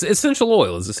 No, it's essential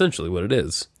oil is essentially what it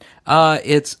is.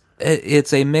 It's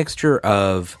a mixture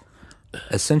of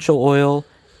essential oil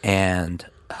and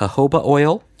jojoba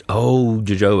oil. Oh,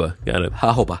 jojoba. Got it.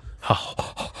 Jojoba.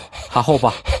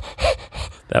 Jojoba.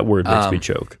 That word makes me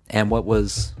choke. And what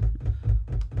was...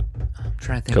 I'm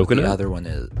trying to think coconut? What the other one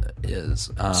is.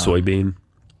 Soybean.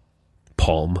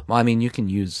 Palm. Well, I mean, you can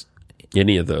use...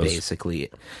 Any of those.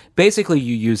 Basically,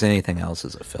 you use anything else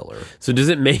as a filler. So does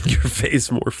it make your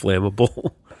face more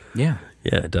flammable? Yeah.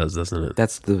 Yeah, it does, doesn't it?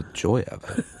 That's the joy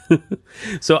of it.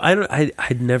 So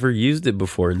I'd never used it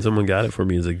before, and someone got it for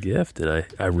me as a gift, and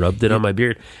I rubbed it on my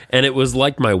beard, and it was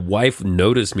like my wife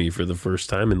noticed me for the first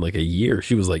time in like a year.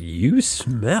 She was like, "You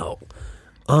smell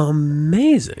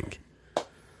amazing."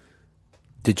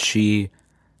 Did she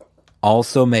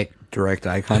also make direct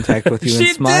eye contact with you and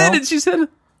smile? She did, and she said,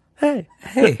 Hey.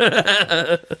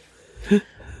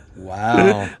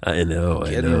 Wow. I know.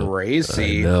 Getting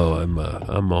racy. I know.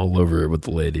 I'm all over it with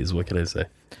the ladies. What can I say?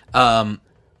 The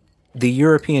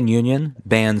European Union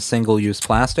banned single-use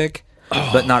plastic,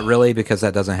 but not really, because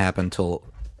that doesn't happen till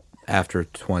after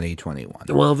 2021.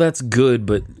 Well, that's good,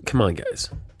 but come on, guys.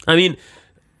 I mean,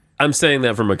 I'm saying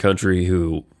that from a country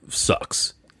who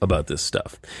sucks about this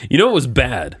stuff. You know what was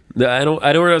bad? I know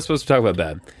we're not supposed to talk about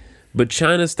bad, but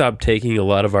China stopped taking a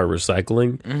lot of our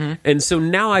recycling, and so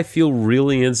now I feel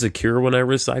really insecure when I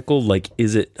recycle. Like,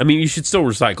 you should still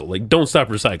recycle. Like, don't stop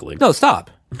recycling. No, stop.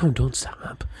 No, don't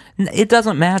stop. It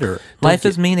doesn't matter. Life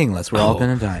is meaningless. We're all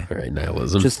going to die. All right,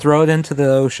 nihilism. Just throw it into the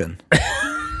ocean.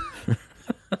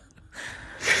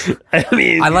 I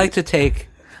mean, I like to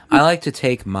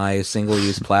take my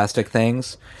single-use plastic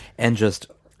things and just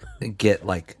get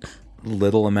like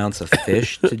little amounts of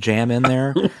fish to jam in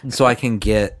there, so I can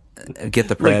get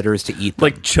the predators to eat them.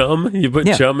 Like chum. You put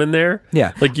chum in there.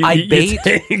 Yeah. Like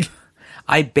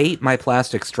I bait my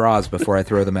plastic straws before I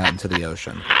throw them out into the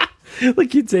ocean.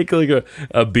 Like you take like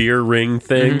a beer ring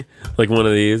thing, like one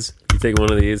of these. You take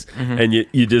one of these and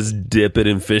you just dip it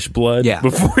in fish blood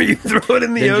before you throw it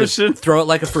in the ocean. Just throw it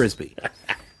like a frisbee.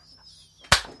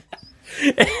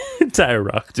 Tie a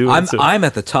rock to it. I'm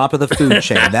at the top of the food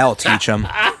chain. That'll teach them.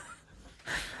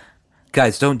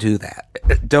 Guys, don't do that.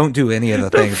 Don't do any of the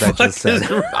things I just said.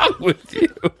 What is wrong with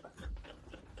you?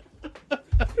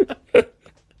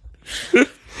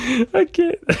 I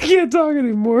can't talk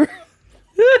anymore.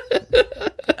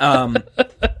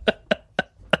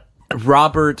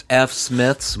 Robert F.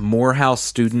 Smith's Morehouse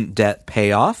student debt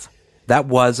payoff. That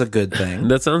was a good thing.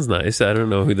 That sounds nice. I don't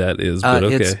know who that is, but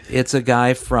okay. It's a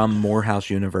guy from Morehouse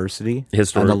University,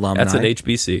 an alumni. That's an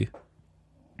HBC,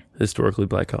 historically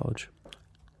black college.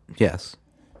 Yes.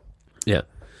 Yeah.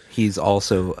 He's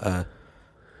also a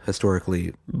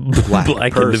historically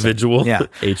black individual. Yeah.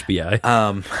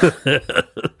 HBI.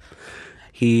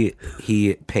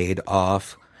 He paid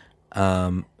off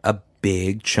a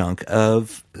big chunk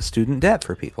of student debt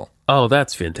for people. Oh,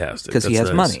 that's fantastic. Because he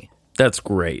has money. That's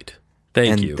great.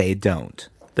 Thank you. And they don't.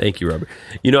 Thank you, Robert.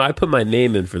 You know, I put my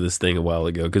name in for this thing a while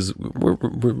ago because we're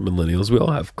millennials. We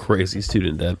all have crazy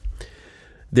student debt.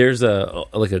 There's a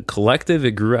collective.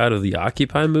 It grew out of the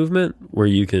Occupy movement where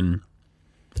you can,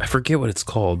 I forget what it's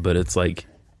called, but it's like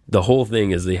the whole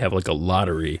thing is they have like a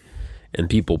lottery and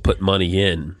people put money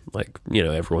in, like, you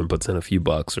know, everyone puts in a few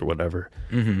bucks or whatever.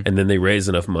 And then they raise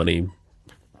enough money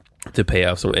to pay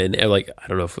off some, and like, I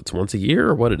don't know if it's once a year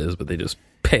or what it is, but they just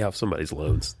pay off somebody's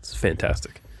loans. It's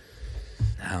fantastic.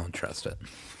 I don't trust it.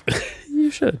 You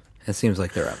should. It seems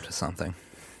like they're up to something.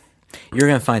 You're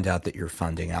going to find out that you're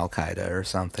funding Al-Qaeda or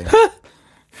something.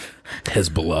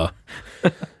 Hezbollah.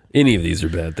 Any of these are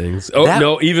bad things. Oh,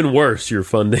 no, even worse. You're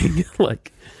funding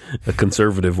like a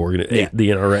conservative organization, the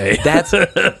NRA.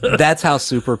 That's how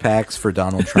super PACs for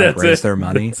Donald Trump raise their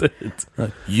money.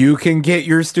 You can get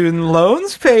your student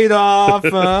loans paid off.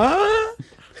 Huh?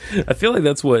 I feel like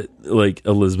that's what like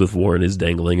Elizabeth Warren is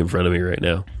dangling in front of me right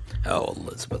now. Oh,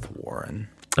 Elizabeth Warren.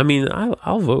 I mean,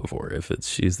 I'll vote for her if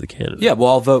she's the candidate. Yeah, well,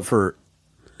 I'll vote for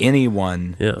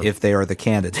anyone if they are the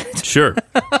candidate. Sure.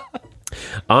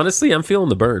 Honestly, I'm feeling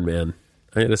the burn, man.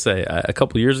 I gotta say, a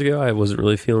couple years ago, I wasn't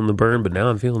really feeling the burn, but now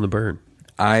I'm feeling the burn.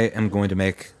 I am going to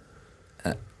make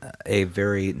a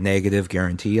very negative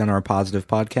guarantee on our positive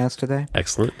podcast today.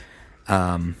 Excellent.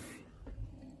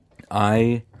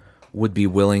 I would be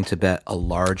willing to bet a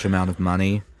large amount of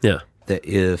money that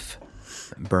if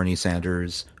Bernie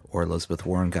Sanders or Elizabeth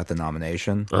Warren got the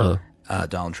nomination,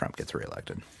 Donald Trump gets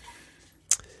reelected.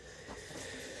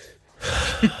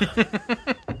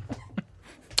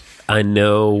 I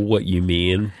know what you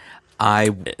mean.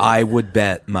 I would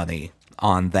bet money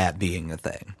on that being a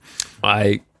thing.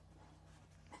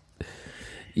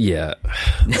 Yeah.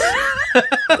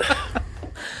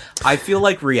 I feel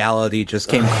like reality just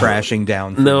came crashing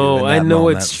down. No, I know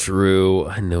it's true.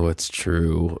 I know it's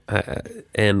true.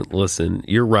 And listen,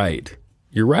 you're right.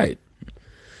 You're right.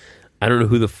 I don't know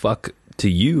who the fuck to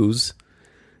use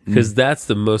because that's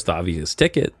the most obvious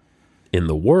ticket in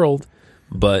the world.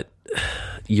 But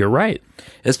you're right.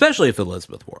 Especially if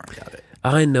Elizabeth Warren got it.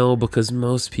 I know, because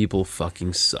most people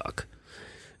fucking suck.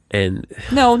 And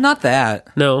no, not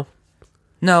that. No,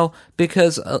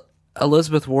 because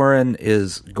Elizabeth Warren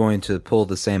is going to pull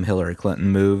the same Hillary Clinton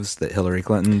moves that Hillary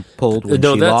Clinton pulled when she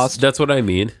lost. That's what I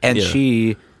mean. And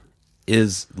she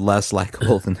is less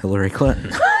likable than Hillary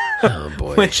Clinton. Oh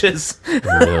boy. Which is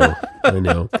I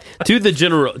know. To the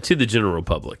general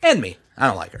public. And me. I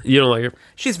don't like her. You don't like her?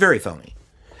 She's very phony.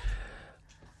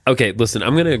 Okay, listen,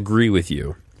 I'm going to agree with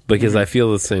you because I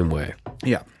feel the same way.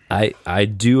 Yeah. I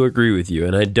do agree with you,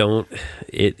 and I don't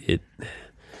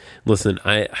listen,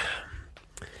 I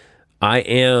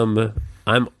am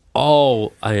all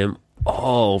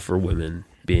for women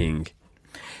being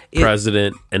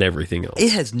president and everything else.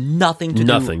 It has nothing to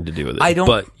do with it. I don't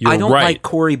right. like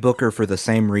Cory Booker for the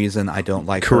same reason I don't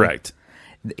like Correct.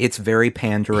 Her. It's very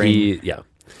pandering.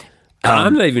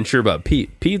 I'm not even sure about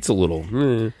Pete. Pete's a little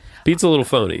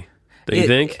phony. Do you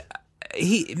think?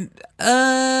 He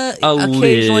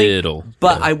occasionally, little.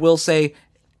 But yeah. I will say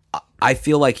I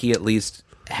feel like he at least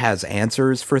has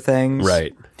answers for things.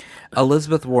 Right.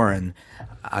 Elizabeth Warren,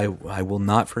 I will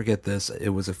not forget this. It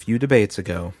was a few debates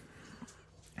ago.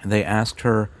 They asked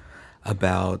her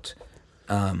about,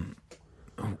 I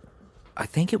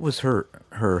think it was her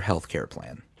healthcare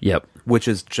plan. Yep. Which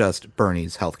is just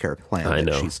Bernie's healthcare plan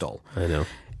that she stole. I know.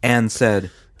 And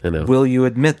said, will you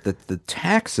admit that the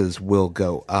taxes will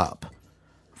go up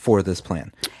for this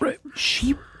plan? Right.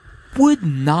 She would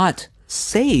not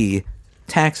say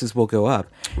taxes will go up.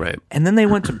 Right. And then they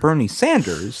went to Bernie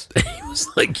Sanders. He was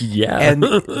like, yeah. And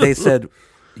they said,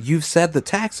 you've said the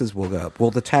taxes will go up. Will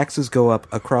the taxes go up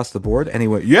across the board? And he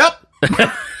went, yep.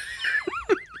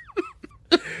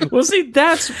 Well, see,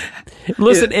 that's...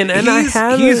 Listen,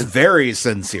 he's very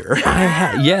sincere.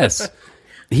 Yes.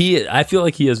 I feel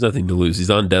like he has nothing to lose. He's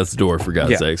on death's door, for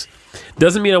God's sakes.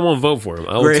 Doesn't mean I won't vote for him.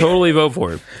 I will totally vote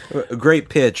for him. A great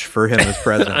pitch for him as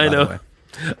president, I know. By the way.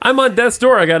 I'm on death's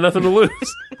door. I got nothing to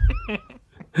lose.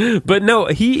 But no,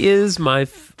 he is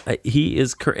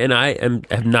and I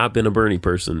have not been a Bernie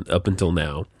person up until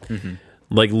now. Mm-hmm.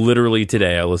 Like literally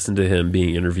today, I listened to him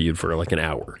being interviewed for like an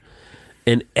hour.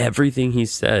 And everything he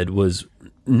said was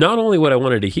not only what I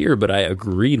wanted to hear, but I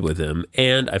agreed with him,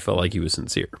 and I felt like he was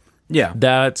sincere. Yeah.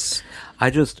 That's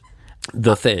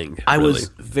the thing.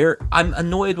 I'm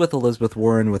annoyed with Elizabeth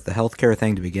Warren with the healthcare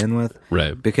thing to begin with.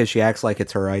 Right. Because she acts like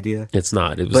it's her idea. It's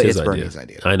not. It was his idea. Bernie's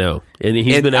idea. I know. And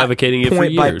he's been advocating it for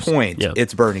years. Point by point,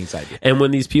 it's Bernie's idea. And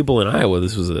when these people in Iowa,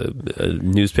 this was a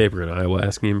newspaper in Iowa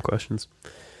asking him questions.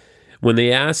 When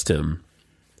they asked him,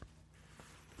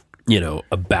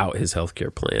 about his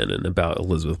healthcare plan and about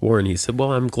Elizabeth Warren, he said,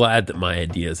 well, I'm glad that my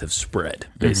ideas have spread,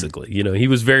 basically. Mm-hmm. He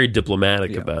was very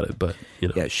diplomatic about it, but,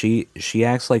 Yeah, she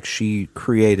acts like she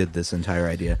created this entire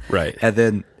idea. Right. And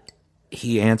then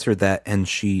he answered that, and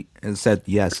she said,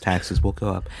 yes, taxes will go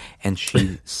up, and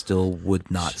she still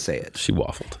would not say it. She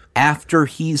waffled. After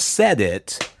he said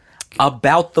it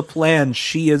about the plan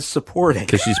she is supporting.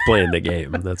 Because she's playing the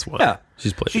game, that's why. Yeah.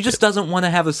 She just doesn't want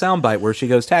to have a soundbite where she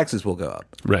goes, taxes will go up.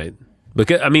 Right.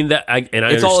 Because I mean I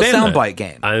understand it's all a soundbite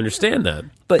game. I understand that,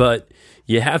 but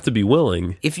you have to be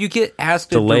willing. If you get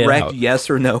asked a direct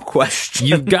yes or no question,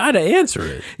 you've got to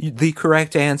answer it. The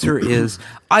correct answer is,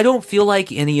 I don't feel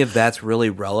like any of that's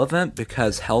really relevant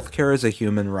because healthcare is a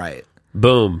human right.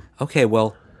 Boom. Okay,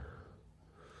 well,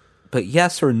 but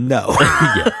yes or no?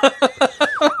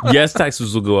 Yes,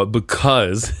 taxes will go up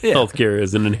because healthcare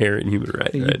is an inherent human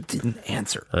right. You didn't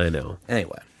answer. I know.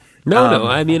 Anyway. No.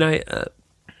 I mean,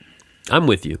 I'm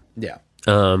with you. Yeah.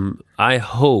 I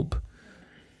hope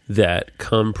that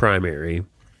come primary,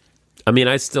 I mean,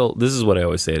 this is what I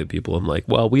always say to people. I'm like,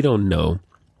 well, we don't know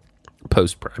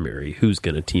post primary who's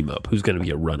going to team up, who's going to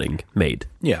be a running mate.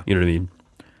 Yeah. You know what I mean?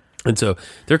 And so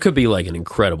there could be like an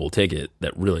incredible ticket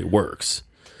that really works.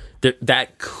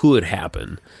 That could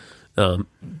happen. The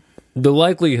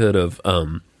likelihood of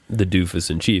the doofus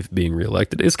in chief being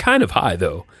reelected is kind of high,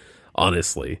 though,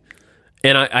 honestly.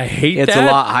 And I hate it's a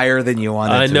lot higher than you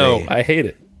want it to be. I know. I hate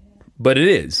it. But it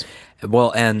is.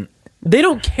 Well, and they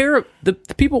don't care. The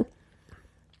people...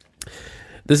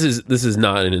 This is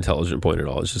not an intelligent point at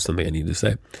all. It's just something I need to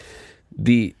say.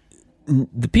 The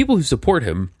people who support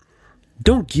him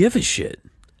don't give a shit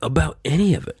about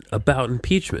any of it. About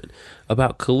impeachment.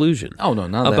 About collusion. Oh, no,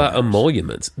 none of about that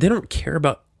emoluments. They don't care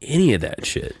about any of that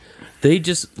shit. They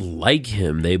just like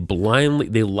him. They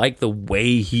like the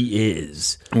way he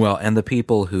is. Well, and the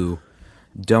people who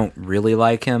don't really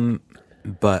like him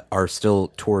but are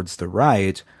still towards the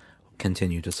right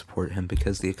continue to support him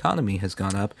because the economy has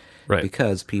gone up. Right.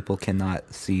 Because people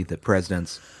cannot see that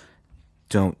presidents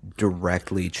don't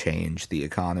directly change the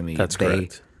economy. That's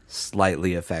correct. They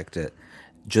slightly affect it.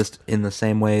 Just in the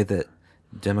same way that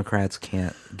Democrats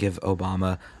can't give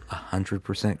Obama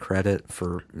 100% credit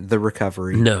for the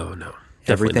recovery. No.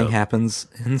 Everything happens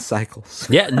in cycles.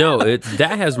 Yeah, no,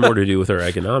 that has more to do with our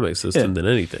economic system than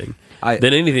anything.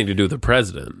 Than anything to do with the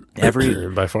president.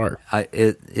 By far.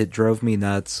 It drove me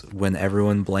nuts when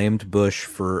everyone blamed Bush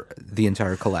for the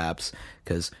entire collapse,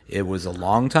 because it was a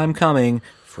long time coming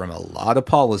from a lot of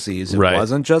policies. It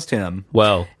wasn't just him.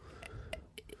 Well,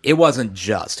 it wasn't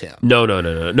just him. No.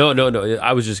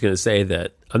 I was just going to say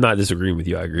that I'm not disagreeing with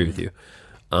you. I agree with you.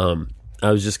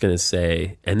 I was just going to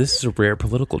say, and this is a rare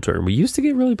political term. We used to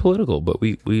get really political, but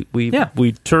we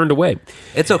turned away.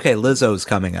 It's okay. Lizzo's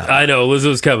coming up. I know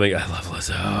Lizzo's coming. I love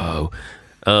Lizzo.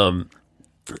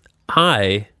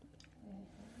 I,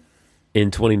 in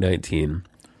 2019,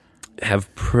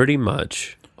 have pretty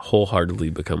much wholeheartedly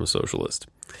become a socialist.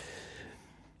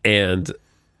 And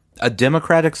a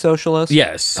democratic socialist?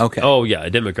 Yes. Okay. Oh, yeah, a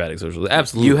democratic socialist.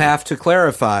 Absolutely. You have to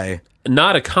clarify.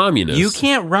 Not a communist. You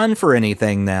can't run for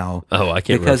anything now. Oh, I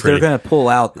can't because they're going to pull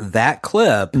out that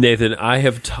clip. Nathan, I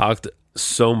have talked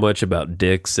so much about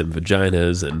dicks and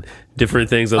vaginas and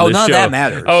different things on this none show. Of that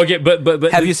matters. Oh, okay, but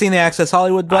have you seen the Access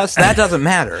Hollywood bus? That doesn't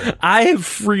matter. I have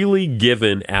freely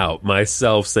given out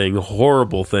myself saying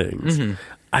horrible things. Mm-hmm.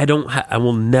 I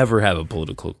will never have a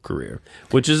political career,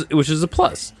 which is a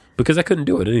plus. Because I couldn't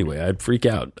do it anyway. I'd freak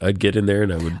out. I'd get in there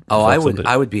and I would.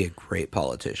 I would be a great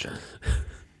politician.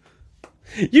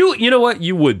 You know what?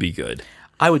 You would be good.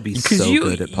 I would be so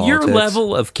good at politics. Your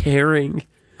level of caring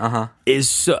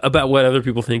is about what other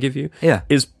people think of you. Yeah,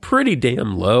 is pretty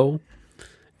damn low,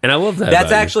 and I love that.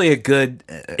 That's actually a good.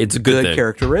 It's a good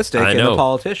characteristic in a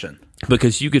politician.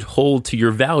 Because you could hold to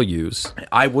your values.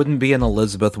 I wouldn't be an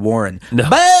Elizabeth Warren. No.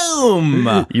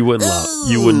 Boom. You wouldn't.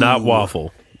 You would not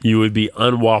waffle. You would be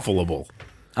unwaffleable.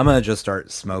 I'm going to just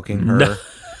start smoking her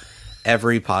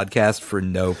every podcast for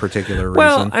no particular reason.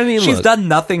 Well, I mean, she's done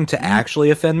nothing to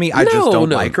actually offend me. I just don't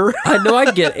like her. I know,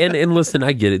 I get it. And listen,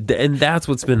 I get it. And that's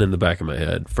what's been in the back of my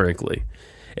head, frankly.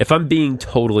 If I'm being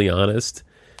totally honest,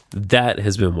 that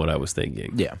has been what I was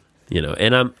thinking. Yeah. You know,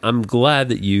 and I'm glad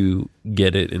that you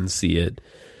get it and see it.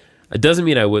 It doesn't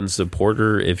mean I wouldn't support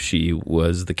her if she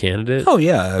was the candidate. Oh,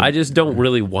 yeah. I just don't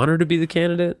really want her to be the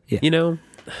candidate. Yeah. You know?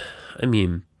 I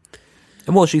mean,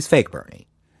 well, she's fake Bernie.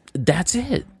 That's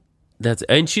it.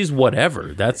 And she's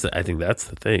whatever. I think that's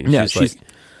the thing. Yeah,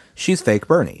 she's fake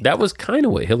Bernie. That was kind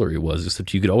of what Hillary was,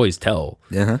 except you could always tell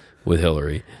with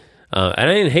Hillary. And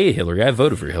I didn't hate Hillary. I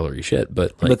voted for Hillary. Shit,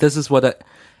 but this is what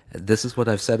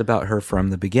I've said about her from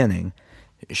the beginning.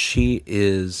 She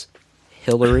is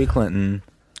Hillary Clinton,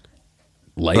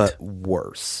 light, but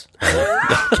worse.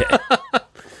 Okay.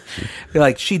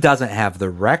 Like, she doesn't have the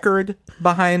record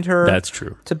behind her. That's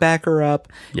true. To back her up.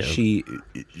 Yeah. She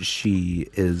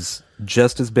is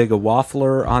just as big a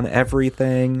waffler on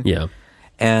everything. Yeah.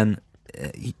 And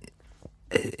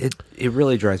it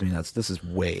really drives me nuts. This is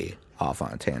way off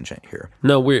on a tangent here.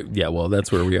 No, well,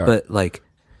 that's where we are. But, like,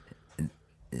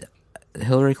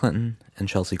 Hillary Clinton and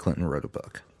Chelsea Clinton wrote a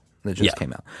book that just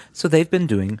came out. So they've been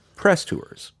doing press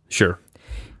tours. Sure.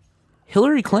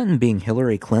 Hillary Clinton being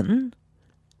Hillary Clinton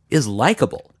is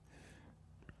likable.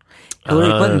 Hillary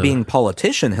Clinton being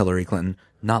politician Hillary Clinton,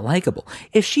 not likable.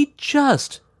 If she'd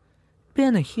just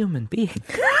been a human being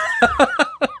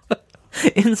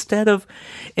instead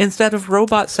of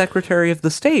robot secretary of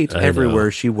the state everywhere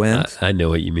she went. I know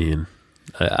what you mean.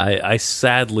 I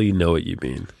sadly know what you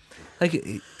mean. Like,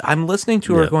 I'm listening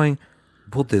to her going,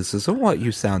 well, this isn't what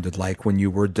you sounded like when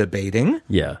you were debating.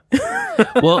 Yeah.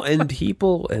 Well, and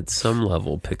people at some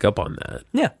level pick up on that.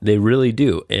 Yeah. They really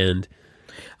do. And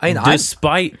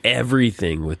despite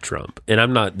everything with Trump,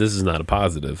 and this is not a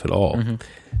positive at all,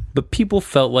 but people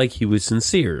felt like he was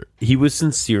sincere. He was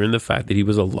sincere in the fact that he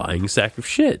was a lying sack of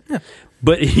shit. Yeah.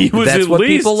 But he was That's at what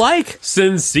least people like.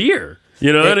 Sincere.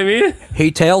 You know what I mean?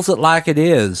 He tells it like it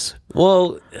is.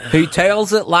 Well, he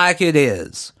tells it like it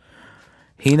is.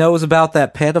 He knows about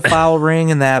that pedophile ring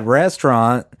in that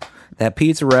restaurant, that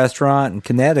pizza restaurant in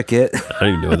Connecticut. I don't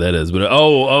even know what that is, but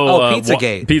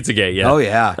Pizzagate. Pizzagate, yeah. Oh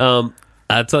yeah.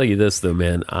 I'll tell you this though,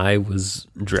 man. I was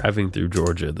driving through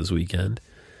Georgia this weekend,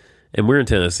 and we're in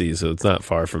Tennessee, so it's not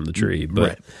far from the tree.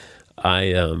 But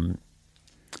I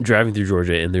driving through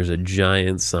Georgia, and there's a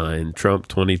giant sign, Trump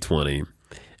 2020,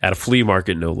 at a flea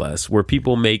market, no less, where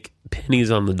people make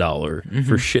pennies on the dollar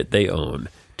for shit they own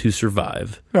to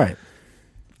survive. Right.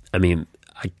 I mean,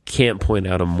 I can't point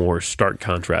out a more stark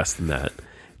contrast than that.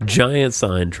 Giant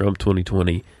sign, Trump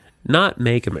 2020, not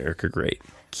make America great,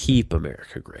 keep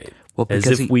America great. Well, as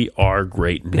if we are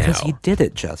great now. Because he did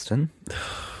it, Justin.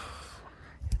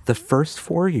 The first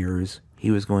 4 years,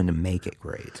 he was going to make it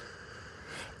great.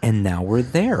 And now we're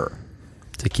there.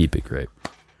 To keep it great.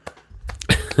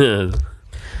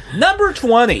 Number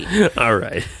 20. All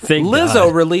right. Thank Lizzo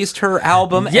God. released her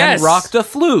album Yes. and rocked a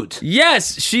flute.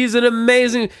 Yes, she's an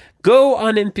amazing.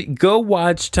 Go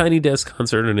watch Tiny Desk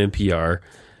concert on NPR.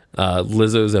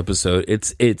 Lizzo's episode.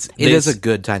 It is a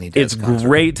good Tiny Desk. It's concert.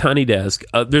 great Tiny Desk.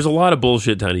 There's a lot of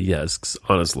bullshit Tiny Desks,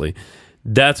 honestly.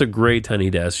 That's a great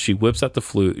Tiny Desk. She whips out the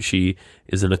flute. She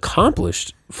is an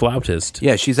accomplished flautist.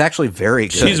 Yeah, she's actually very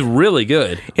good. She's really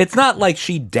good. It's not like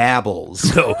she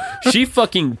dabbles. No, she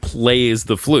fucking plays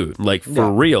the flute, like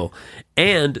for real.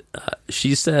 And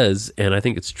she says, and I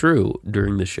think it's true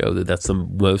during the show, that that's the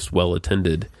most well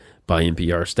attended by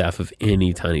NPR staff of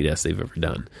any Tiny Desk they've ever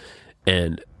done.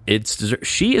 And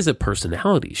she is a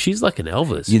personality. She's like an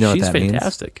Elvis. You know what she's that means?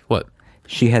 fantastic. What?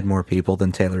 She had more people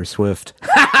than Taylor Swift.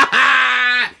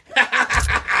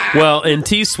 Well, and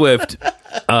T Swift,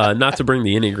 not to bring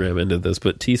the Enneagram into this,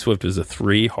 but T Swift is a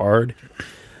 3 hard.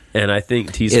 And I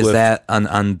think T Swift. Is that an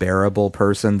unbearable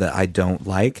person that I don't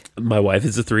like? My wife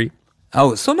is a 3.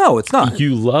 Oh, so no, it's not.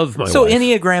 You love my wife. So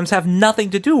Enneagrams have nothing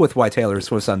to do with why Taylor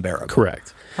Swift's unbearable.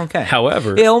 Correct. Okay.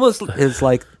 However, it almost is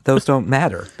like those don't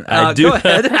matter. I do. Go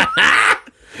ahead.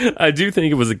 I do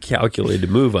think it was a calculated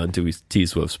move on T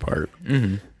Swift's part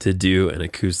to do an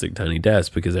acoustic Tiny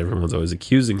Desk, because everyone's always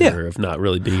accusing her of not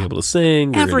really being able to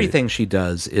sing. Everything she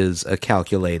does is a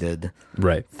calculated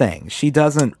right thing. She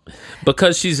doesn't,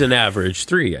 because she's an average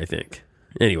 3, I think.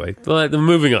 Anyway, but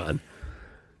moving on.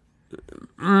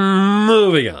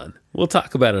 Moving on. We'll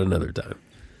talk about it another time.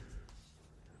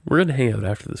 We're going to hang out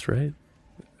after this, right?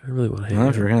 I really want to hang out.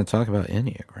 If we're going to talk about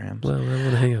Enneagrams. Well, I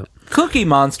want to hang out. Cookie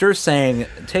Monster saying,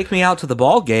 "Take me out to the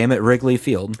ball game at Wrigley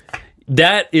Field."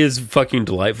 That is fucking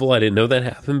delightful. I didn't know that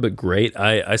happened, but great.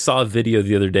 I saw a video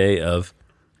the other day of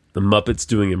the Muppets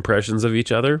doing impressions of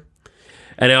each other.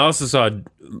 And I also saw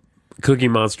Cookie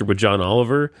Monster with John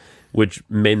Oliver, which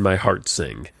made my heart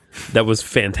sing. That was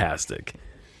fantastic.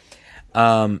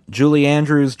 Julie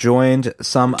Andrews joined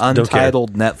some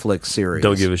untitled Netflix series.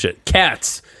 Don't give a shit.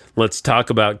 Cats. Let's talk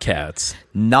about Cats.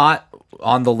 Not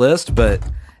on the list, but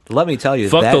let me tell you,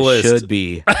 Fuck that the list. should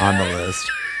be on the list.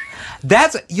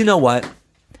 That's, you know what?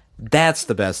 That's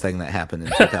the best thing that happened in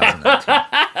 2019.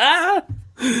 I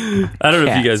don't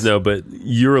know if you guys Cats. know, but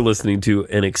you're listening to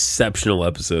an exceptional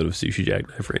episode of Sushi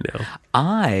Jackknife right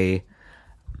now.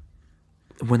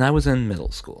 When I was in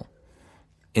middle school,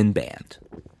 in band,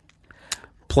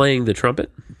 Playing the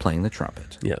trumpet? playing the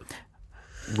trumpet, Yeah.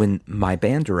 when my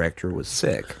band director was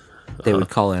sick, they would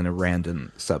call in a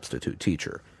random substitute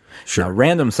teacher. Sure. Now,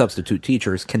 random substitute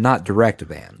teachers cannot direct a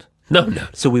band. No.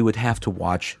 So we would have to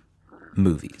watch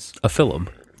movies. A film.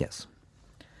 Yes.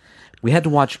 We had to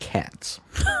watch Cats.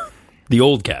 The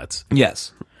old Cats.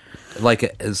 Yes. Like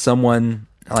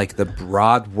the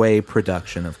Broadway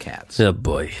production of Cats. Oh,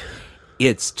 boy.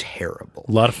 It's terrible.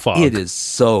 A lot of fog. It is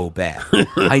so bad.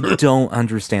 I don't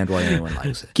understand why anyone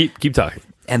likes it. Keep talking.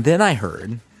 And then I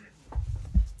heard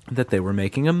that they were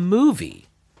making a movie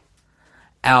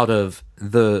out of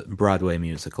the Broadway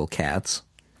musical Cats.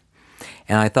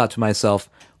 And I thought to myself,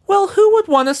 well, who would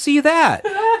want to see that?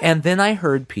 And then I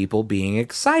heard people being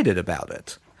excited about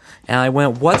it. And I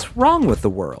went, what's wrong with the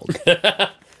world?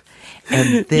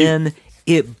 And then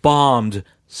it bombed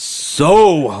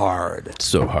so hard.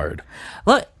 So hard.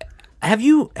 Look, I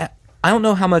don't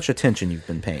know how much attention you've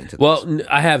been paying to this. Well,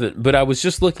 I haven't, but I was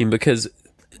just looking because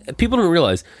people don't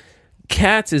realize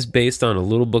Cats is based on a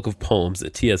little book of poems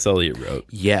that T.S. Eliot wrote.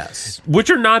 Yes. Which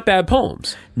are not bad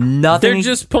poems. Nothing. They're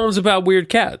just poems about weird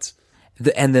cats.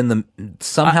 And then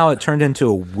somehow it turned into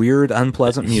a weird,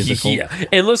 unpleasant musical. Yeah.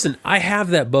 And listen, I have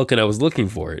that book and I was looking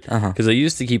for it because I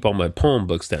used to keep all my poem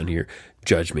books down here.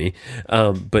 Judge me.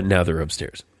 But now they're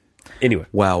upstairs. Anyway.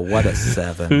 Wow, what a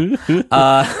 7.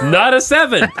 Not a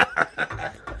 7.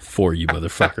 4, you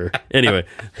motherfucker. Anyway,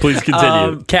 please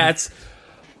continue. Cats,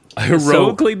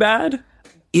 heroically bad?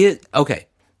 Okay.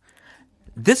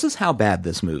 This is how bad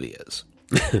this movie is.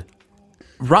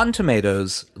 Rotten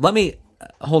Tomatoes,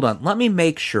 hold on. Let me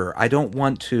make sure. I don't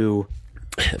want to.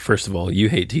 First of all, you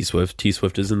hate T Swift. T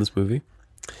Swift is in this movie.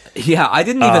 Yeah, I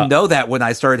didn't even know that when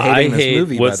I started hating this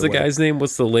movie. What's the guy's name?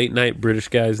 What's the late night British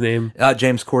guy's name?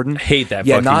 James Corden. Hate that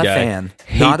yeah, fucking not guy. A fan.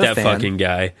 Hate not a that fan. fucking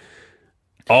guy.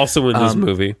 Also in this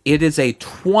movie. It is a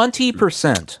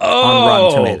 20% on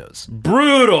Rotten Tomatoes.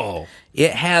 Brutal.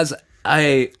 It has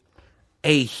a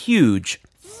huge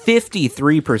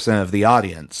 53% of the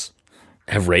audience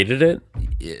Have rated it?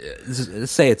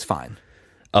 say it's fine.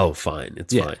 Oh, fine.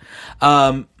 It's Yeah.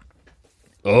 fine.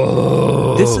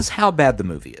 This is how bad the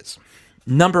movie is.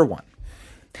 Number 1.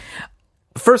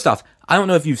 First off, I don't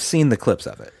know if you've seen the clips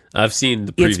of it. I've seen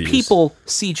the previews. It's people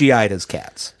CGI'd as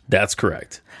cats, That's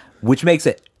correct. which makes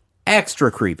it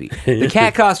extra creepy. The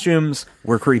cat costumes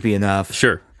were creepy enough.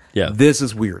 Sure. Yeah. This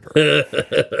is weirder.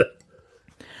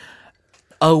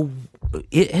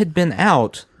 It had been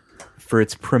out for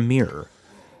its premiere,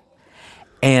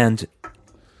 and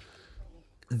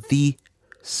the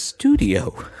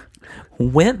studio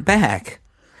went back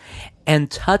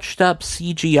and touched up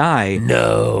CGI.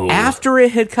 No. After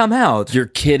it had come out. You're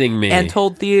kidding me. And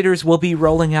told theaters we'll be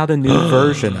rolling out a new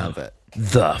version of it.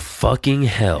 The fucking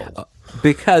hell.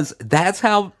 Because that's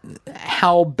how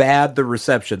bad the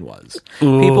reception was.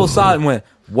 Ooh. People saw it and went,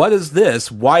 what is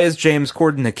this? Why is James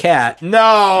Corden a cat?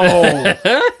 No!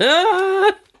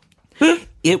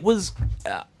 It was,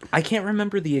 I can't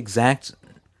remember the exact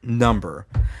number,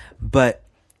 but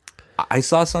I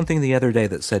saw something the other day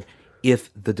that said,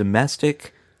 if the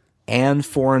domestic and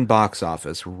foreign box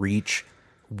office reach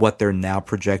what they're now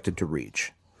projected to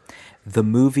reach, the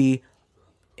movie,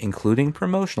 including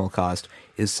promotional cost,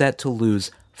 is set to lose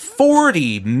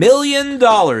 $40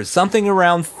 million. Something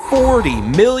around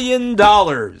 $40 million.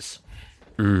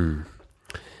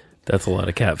 That's a lot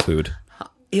of cat food.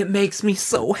 It makes me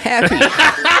so happy.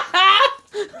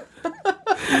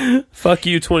 Fuck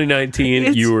you,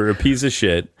 2019. You were a piece of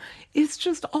shit. It's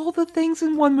just all the things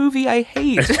in one movie I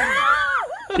hate.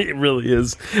 It really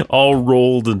is all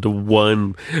rolled into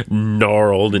one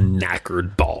gnarled and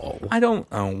knackered ball. I don't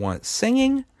want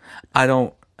singing.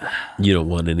 You don't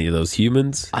want any of those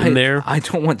humans in there? I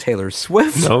don't want Taylor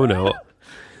Swift. No.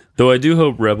 Though I do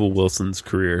hope Rebel Wilson's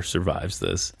career survives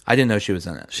this. I didn't know she was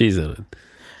in it. She's in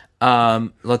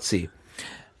it. Let's see.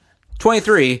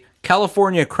 23,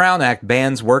 California Crown Act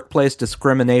bans workplace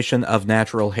discrimination of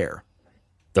natural hair.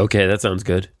 Okay, that sounds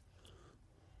good.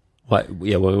 Why?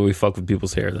 Yeah, when we fuck with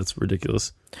people's hair, that's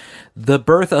ridiculous. The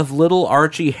birth of little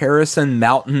Archie Harrison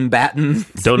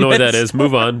Mountbatten. Don't know what that is.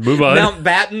 Move on.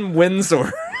 Mountbatten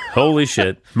Windsor. Holy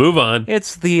shit. Move on.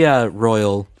 It's the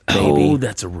royal baby. Oh,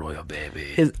 that's a royal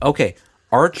baby.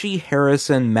 Archie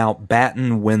Harrison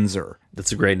Mountbatten Windsor.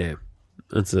 That's a great name.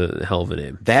 That's a hell of a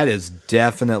name. That is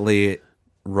definitely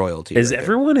royalty. Is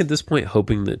everyone at this point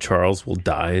hoping that Charles will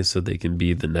die so they can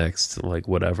be the next, like,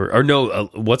 whatever? Or no,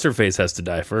 what's her face has to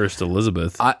die first?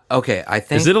 Elizabeth. I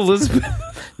think. Is it Elizabeth?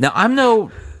 Now,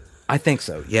 I think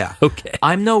so, yeah. Okay.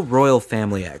 I'm no royal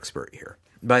family expert here,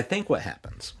 but I think what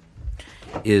happens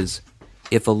is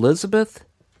if Elizabeth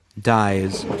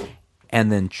dies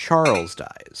and then Charles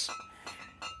dies,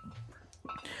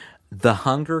 the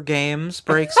Hunger Games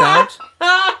breaks out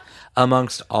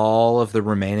amongst all of the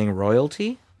remaining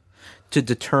royalty to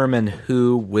determine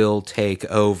who will take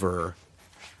over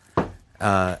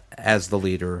as the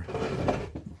leader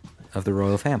of the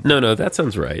royal family. No, that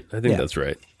sounds right. I think that's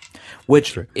right.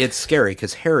 Which, it's scary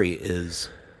because Harry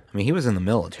he was in the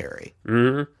military.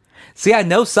 Mm-hmm. See, I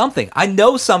know something. I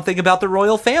know something about the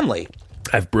royal family.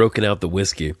 I've broken out the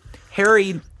whiskey.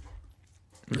 Harry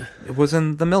was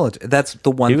in the military. That's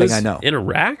the one thing I know. In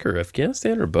Iraq or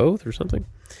Afghanistan or both or something.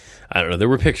 I don't know. There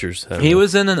were pictures. He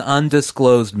was in an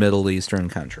undisclosed Middle Eastern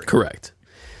country. Correct.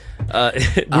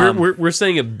 We're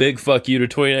saying a big fuck you to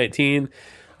 2019.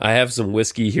 I have some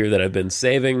whiskey here that I've been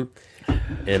saving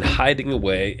and hiding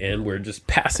away, and we're just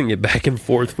passing it back and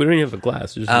forth. We don't even have a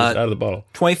glass. Just out of the bottle.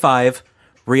 25,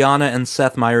 Rihanna and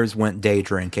Seth Meyers went day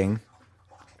drinking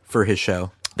for his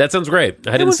show. That sounds great.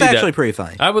 I didn't see that. It was actually pretty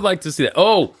funny. I would like to see that.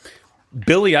 Oh,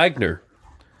 Billy Eichner.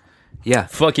 Yeah.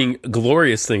 Fucking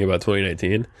glorious thing about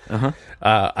 2019. Uh-huh.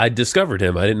 I discovered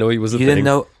him. I didn't know he was a thing. You didn't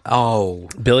know? Oh.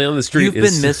 Billy on the Street You've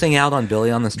been missing out on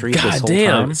Billy on the Street this whole time.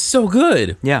 Goddamn, it's so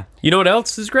good. Yeah. You know what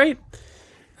else is great?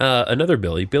 Another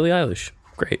Billie Eilish.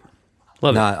 Great.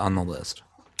 Love it. Not on the list.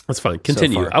 That's fine.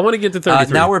 Continue. I want to get to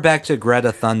 33. Now we're back to Greta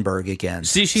Thunberg again.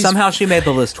 See, somehow she made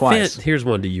the list twice. Here's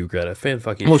one to you, Greta.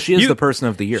 Fan-fucking... Well, she is the person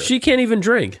of the year. She can't even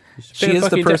drink. She is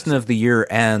the person of the year,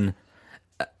 and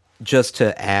just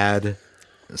to add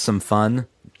some fun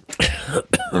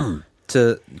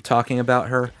to talking about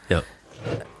her,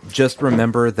 just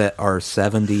remember that our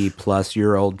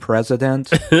 70-plus-year-old president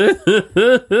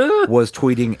was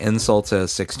tweeting insults at a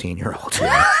 16-year-old.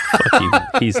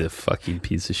 He's a fucking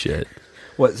piece of shit.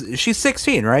 What? She's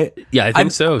 16, right? Yeah, I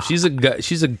think so. She's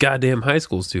a goddamn high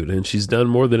school student, and she's done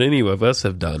more than any of us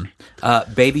have done.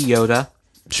 Baby Yoda.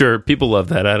 Sure, people love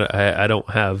that. I don't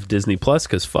have Disney Plus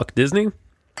because fuck Disney.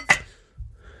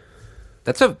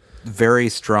 That's a very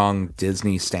strong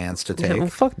Disney stance to take. Yeah, well,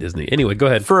 fuck Disney. Anyway, go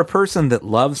ahead. For a person that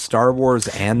loves Star Wars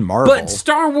and Marvel. But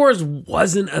Star Wars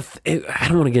wasn't I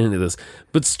don't want to get into this,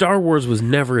 but Star Wars was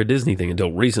never a Disney thing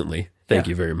until recently. Thank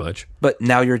you very much. But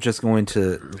now you're just going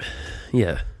to...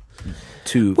 Yeah.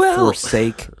 To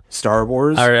forsake Star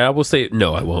Wars? All right, I will say...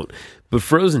 No, I won't. But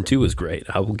Frozen 2 was great.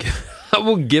 I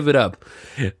will give it up.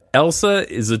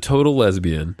 Elsa is a total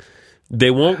lesbian. They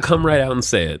won't come right out and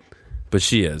say it, but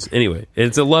she is. Anyway,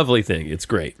 it's a lovely thing. It's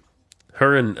great.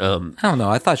 Her and I don't know.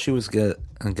 I thought she was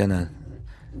gonna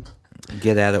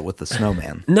get at it with the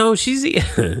snowman. No, she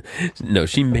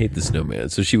made the snowman,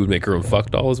 so she would make her own fuck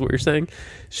doll. Is what you're saying?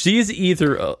 She's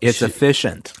either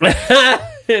efficient.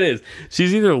 It is.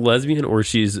 She's either a lesbian or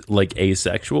she's like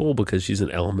asexual because she's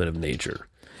an element of nature.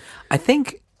 I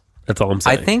think that's all I'm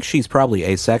saying. I think she's probably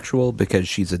asexual because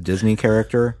she's a Disney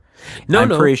character. I'm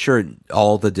pretty sure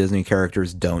all the Disney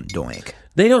characters don't doink.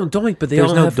 They don't doink, but they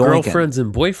all have girlfriends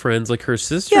and boyfriends. Like her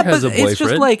sister has a boyfriend. It's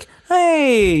just like,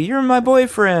 hey, you're my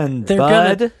boyfriend,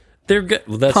 bud. They're good.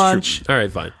 Well, that's punch. True. All right,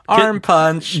 fine. Arm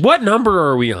punch. What number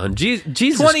are we on?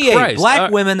 Jesus 28. Christ.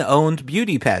 Black women owned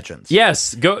beauty pageants.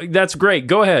 Yes, go. That's great.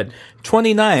 Go ahead.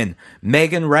 29.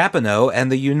 Megan Rapinoe and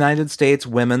the United States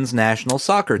women's national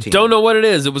soccer team. Don't know what it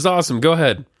is. It was awesome. Go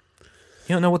ahead.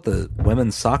 You don't know what the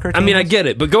women's soccer team is? I get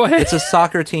it, but go ahead. It's a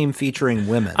soccer team featuring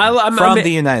women from the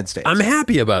United States. I'm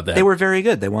happy about that. They were very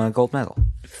good. They won a gold medal.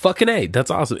 Fucking A.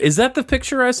 That's awesome. Is that the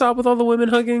picture I saw with all the women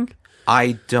hugging?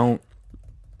 I don't...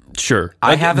 Sure.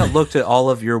 I haven't looked at all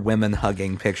of your women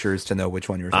hugging pictures to know which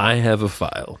one you're talking about. I have a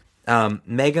file.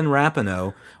 Megan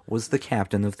Rapinoe was the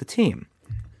captain of the team.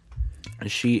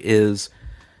 She is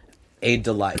a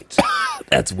delight.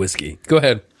 That's whiskey. Go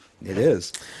ahead. It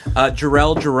is.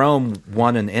 Jarrell Jerome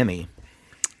won an Emmy.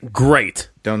 Great.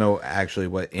 Don't know actually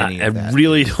what any of that. I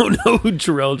really don't know who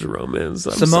Jarrell Jerome is.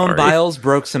 Simone Biles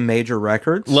broke some major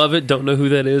records. Love it. Don't know who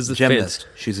that is. Gymnast.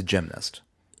 She's a gymnast.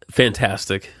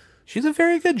 Fantastic. She's a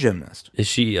very good gymnast. Is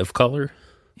she of color?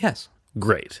 Yes.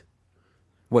 Great.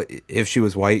 What if she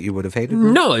was white? You would have hated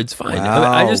her? No, it's fine. Wow,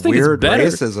 I just think it's better.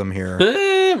 Racism here.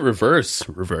 Reverse.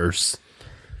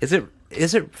 Is it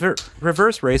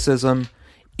reverse racism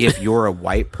if you're a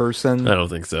white person? I don't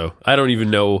think so. I don't even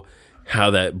know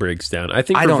how that breaks down. I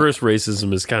think reverse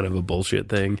racism is kind of a bullshit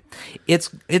thing. It's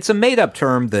a made up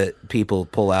term that people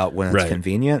pull out when it's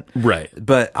convenient. Right.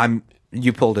 But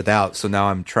you pulled it out, so now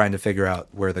I'm trying to figure out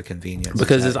where the convenience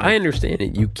because is. As I understand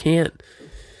it, you can't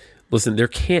listen, there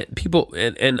can't people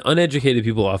and uneducated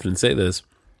people often say this.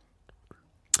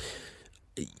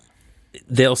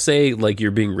 They'll say like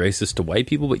you're being racist to white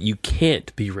people, but you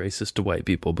can't be racist to white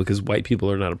people because white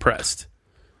people are not oppressed.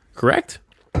 Correct?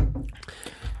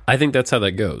 I think that's how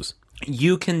that goes.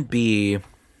 You can't be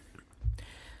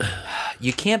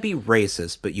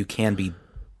racist, but you can be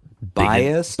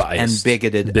biased and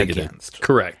bigoted against.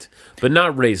 Correct. But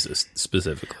not racist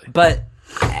specifically. But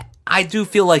I do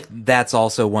feel like that's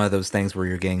also one of those things where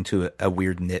you're getting to a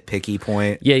weird nitpicky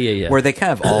point. Yeah. Where they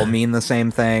kind of all mean the same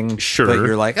thing. Sure. But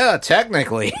you're like,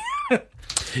 technically.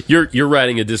 You're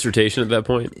writing a dissertation at that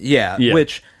point? Yeah.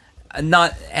 Which,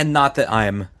 not that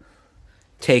I'm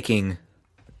taking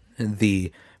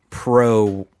the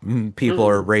pro people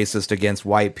are racist against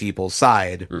white people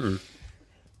side.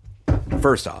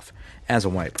 First off, as a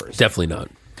white person. Definitely not.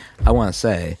 I want to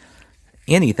say,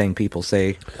 anything people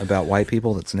say about white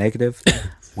people that's negative,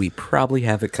 we probably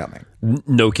have it coming.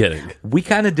 No kidding. We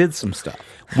kind of did some stuff.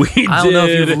 I don't know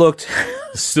if you've looked...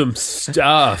 some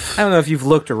stuff. I don't know if you've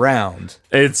looked around.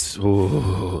 It's...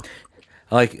 Ooh.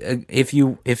 Like, if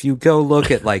you go look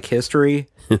at, like, history...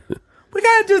 We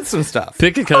kind of did some stuff.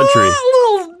 Pick a country. A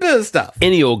little bit of stuff.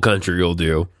 Any old country will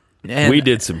do. And we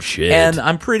did some shit. And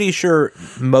I'm pretty sure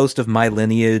most of my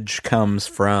lineage comes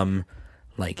from,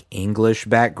 like, English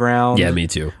background. Yeah, me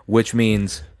too. Which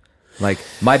means, like,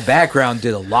 my background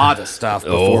did a lot of stuff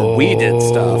before we did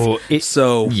stuff.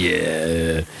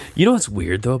 Yeah. You know what's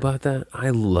weird, though, about that? I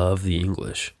love the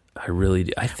English. I really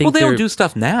do. I think they don't do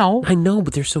stuff now. I know,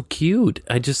 but they're so cute.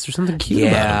 There's something cute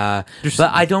about them.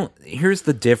 But I don't... Here's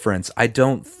the difference. I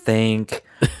don't think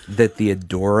that the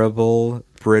adorable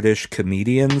British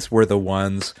comedians were the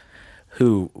ones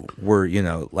who were,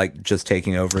 like, just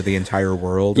taking over the entire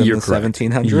world in the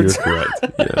 1700s. You're correct.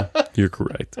 Yeah, you're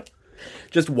correct.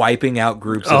 Just wiping out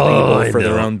groups of people for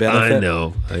their own benefit. I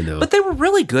know. But they were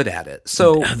really good at it.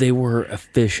 So they were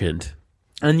efficient.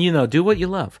 And, do what you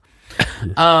love.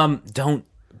 Don't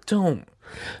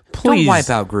Please, wipe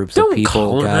out groups of people,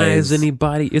 colonize guys.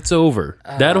 anybody. It's over.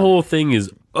 That whole thing is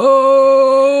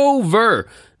over.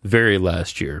 Very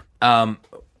last year.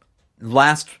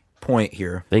 Last point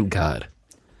here. Thank God.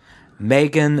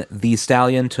 Megan Thee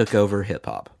Stallion took over hip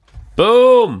hop.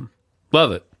 Boom.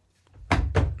 Love it.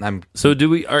 Is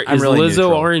really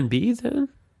Lizzo R&B then?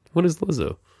 What is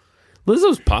Lizzo?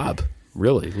 Lizzo's pop.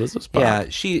 really. Lizzo's pop. Yeah,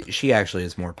 she actually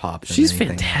is more pop than She's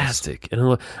anything fantastic.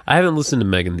 And I haven't listened to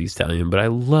Megan Thee Stallion, but I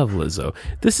love Lizzo.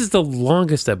 This is the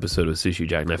longest episode of Sushi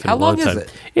Jackknife in a long time. How long is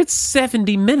it? It's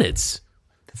 70 minutes.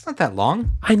 That's not that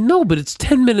long. I know, but it's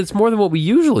 10 minutes more than what we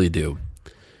usually do.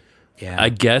 Yeah. I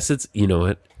guess it's, you know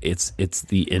what? It's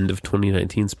the end of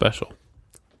 2019 special.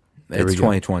 It's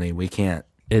 2020. We can't.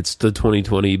 It's the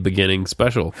 2020 beginning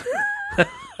special.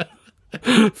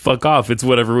 Fuck off. It's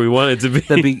whatever we want it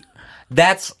to be.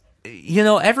 That's,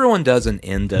 everyone does an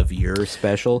end of year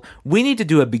special. We need to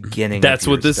do a beginning That's of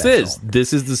year what this special. is.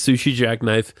 This is the Sushi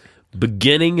Jackknife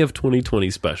beginning of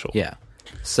 2020 special. Yeah.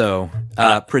 So,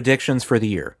 predictions for the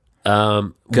year.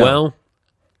 Well,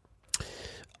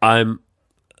 I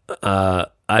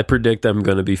predict I'm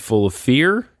going to be full of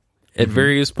fear at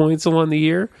various points along the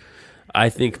year. I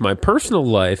think my personal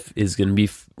life is going to be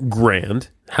grand.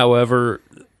 However,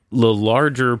 the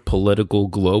larger political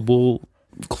global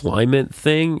climate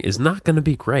thing is not going to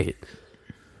be great.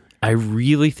 I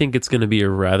really think it's going to be a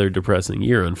rather depressing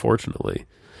year, unfortunately.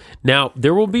 Now,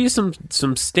 there will be some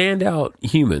standout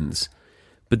humans,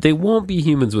 but they won't be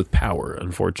humans with power,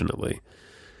 unfortunately.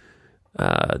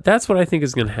 That's what I think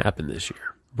is going to happen this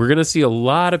year. We're going to see a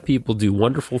lot of people do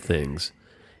wonderful things,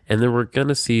 and then we're going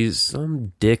to see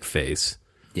some dick face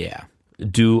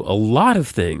do a lot of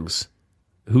things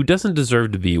who doesn't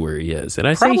deserve to be where he is. And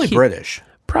I probably say British.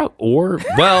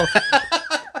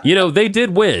 They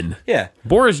did win. Yeah.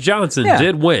 Boris Johnson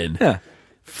did win. Yeah.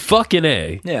 Fucking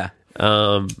A. Yeah.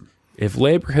 If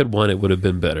Labour had won, it would have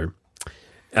been better.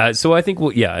 So I think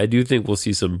I do think we'll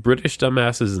see some British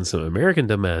dumbasses and some American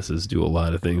dumbasses do a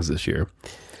lot of things this year.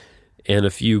 And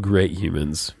a few great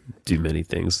humans do many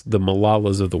things. The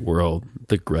Malalas of the world,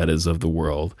 the Gretas of the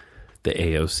world, the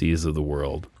AOCs of the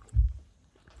world.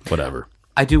 Whatever.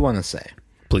 I do want to say.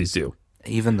 Please do.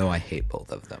 Even though I hate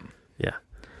both of them. Yeah.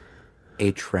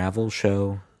 A travel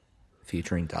show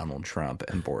featuring Donald Trump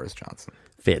and Boris Johnson.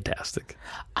 Fantastic.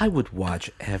 I would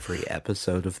watch every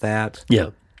episode of that.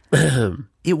 Yeah.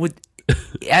 It would...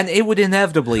 And it would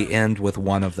inevitably end with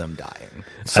one of them dying.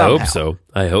 Somehow. I hope so.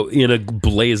 I hope in a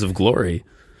blaze of glory.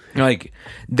 Like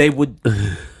they would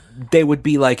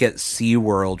be like at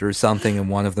SeaWorld or something, and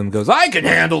one of them goes, "I can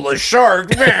handle a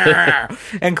shark,"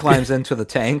 and climbs into the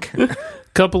tank.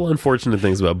 Couple unfortunate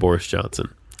things about Boris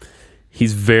Johnson.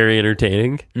 He's very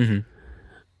entertaining, and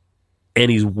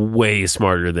he's way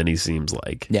smarter than he seems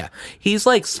like. Yeah, he's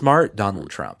like smart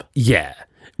Donald Trump. Yeah.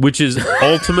 Which is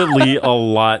ultimately a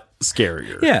lot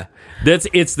scarier. Yeah.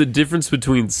 It's the difference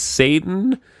between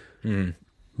Satan,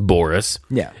 Boris,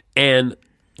 and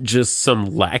just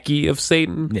some lackey of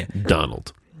Satan,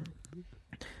 Donald.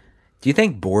 Do you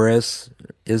think Boris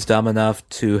is dumb enough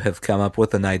to have come up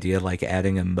with an idea like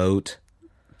adding a moat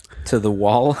to the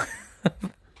wall?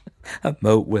 A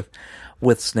moat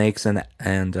with snakes and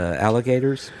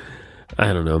alligators?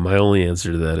 I don't know. My only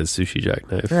answer to that is Sushi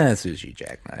Jackknife. Sushi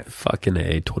Jackknife. Fucking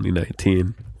A,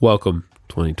 2019. Welcome,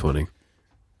 2020.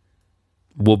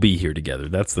 We'll be here together.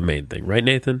 That's the main thing. Right,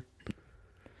 Nathan?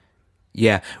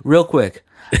 Yeah. Real quick,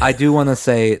 I do want to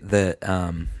say that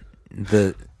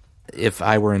if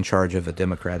I were in charge of a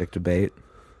Democratic debate,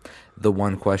 the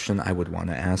one question I would want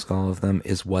to ask all of them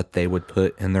is what they would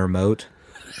put in their moat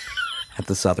at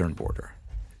the southern border.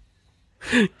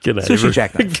 Good night. Sushi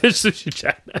Jackknife. Sushi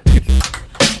Jackknife.